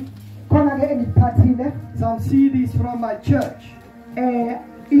with me Khona ke engiphathile some CDs from my church.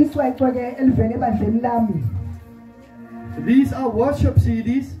 iswecwe ke elivele ebandleni lami. These are worship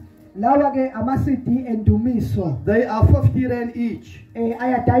CDs. Lawa ke ama-CD endumiso. They are 50 rand each.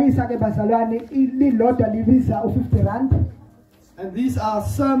 Ayadayisa ke bazalwane lilodwa libiza u50 rand. And these are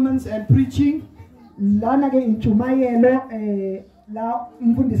sermons and preaching. Lana ke intshumayelo la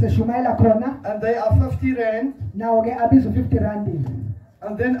umfundisi eshumayela khona. And they are 50 rand. Nawo ke abiza u50 rand.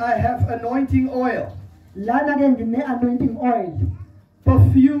 And then I have anointing oil. Lana ke ngine anointing oil.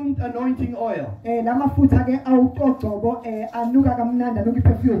 Perfumed anointing oil. Lamafutha ke awuqogcobo anuka kamnandi anuka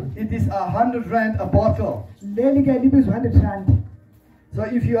perfume. It is 100 rand a bottle. Leli ke libizwa 100 rand. So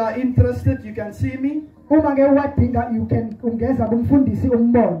if you are interested, you can see me. Uma ke wadinga you can ungeza kumfundisi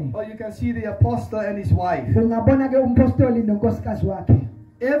umbone. Or you can see the apostle and his wife. Ungabona ke umpostoli nonkosikazi wakhe.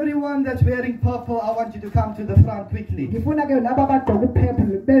 Everyone that's wearing purple, I want you to come to the front quickly. Ngifuna ke laba abagqoka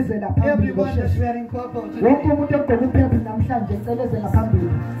upurple beze la phambili. Everyone that's wearing purple Wonke today. umuntu ogqoka upurple namhlanje ngiceleze ngaphambili.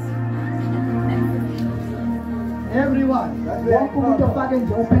 Everyone that's wearing Wonke umuntu purple. ofake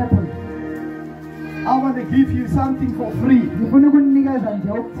nje upurple. I want to give you something for free. Ngifuna ukunikeza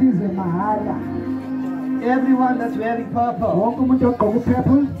nje okuthize mahala. Everyone that's wearing purple. Wonke umuntu ogqoka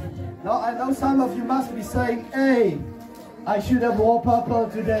upurple. Now I know some of you must be saying, hey, I should have wore purple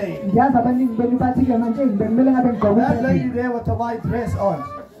today. Ngiyazi abaningi benu bathi ke manje ngibemele ngabe ngigqoka That lady upurple. there with the white dress on.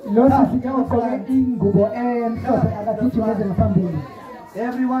 Lo sisi ke ogqoke ingubo emhlophe akagijimeze ngaphambili.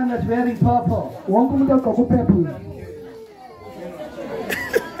 Everyone that's wearing purple. Wonke umuntu ogqoka upurple.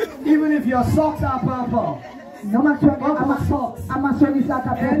 Even if your socks are purple. Noma kuthiwa ke Purple socks. amasokisi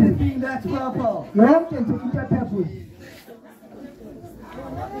akha purple. Anything that's purple. Yonke nje into epurple.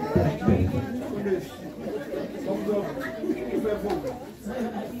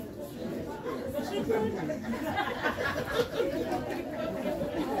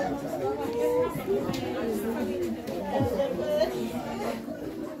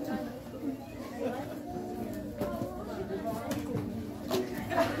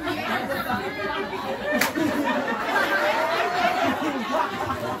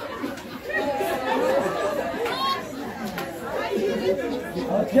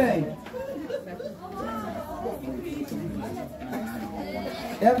 Okay.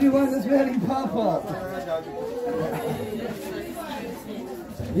 Everyone is wearing purple.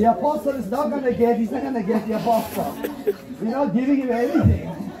 The apostle is not going to get, he's not going to get the apostle. We're not giving him anything.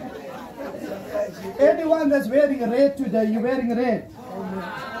 Anyone that's wearing red today, you're wearing red.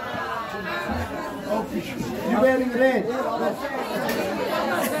 You're wearing red.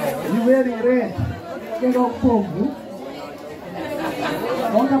 You're wearing red.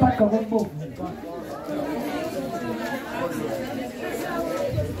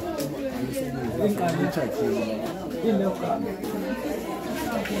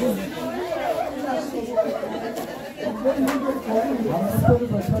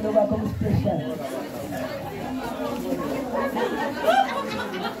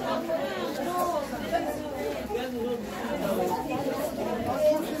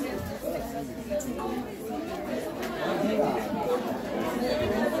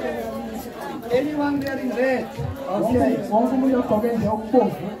 Anyone wearing red? Okay.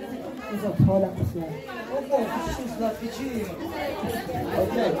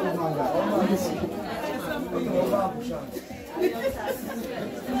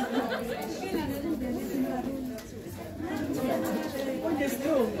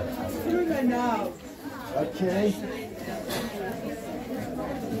 Okay.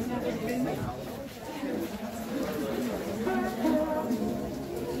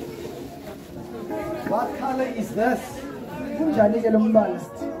 What color is this?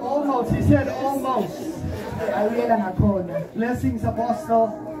 Almost. He said almost. Blessings,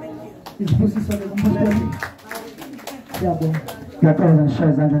 Apostle. If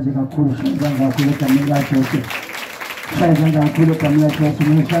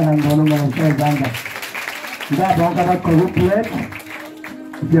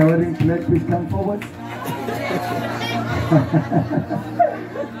you are wearing plate, please come forward.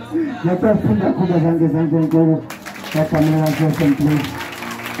 Let us put the Kuba Zangas and then go to Camilla Joseph, please.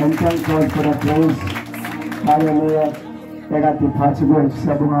 And thank God for the praise. Hallelujah. They got the party going to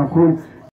Sabunakul.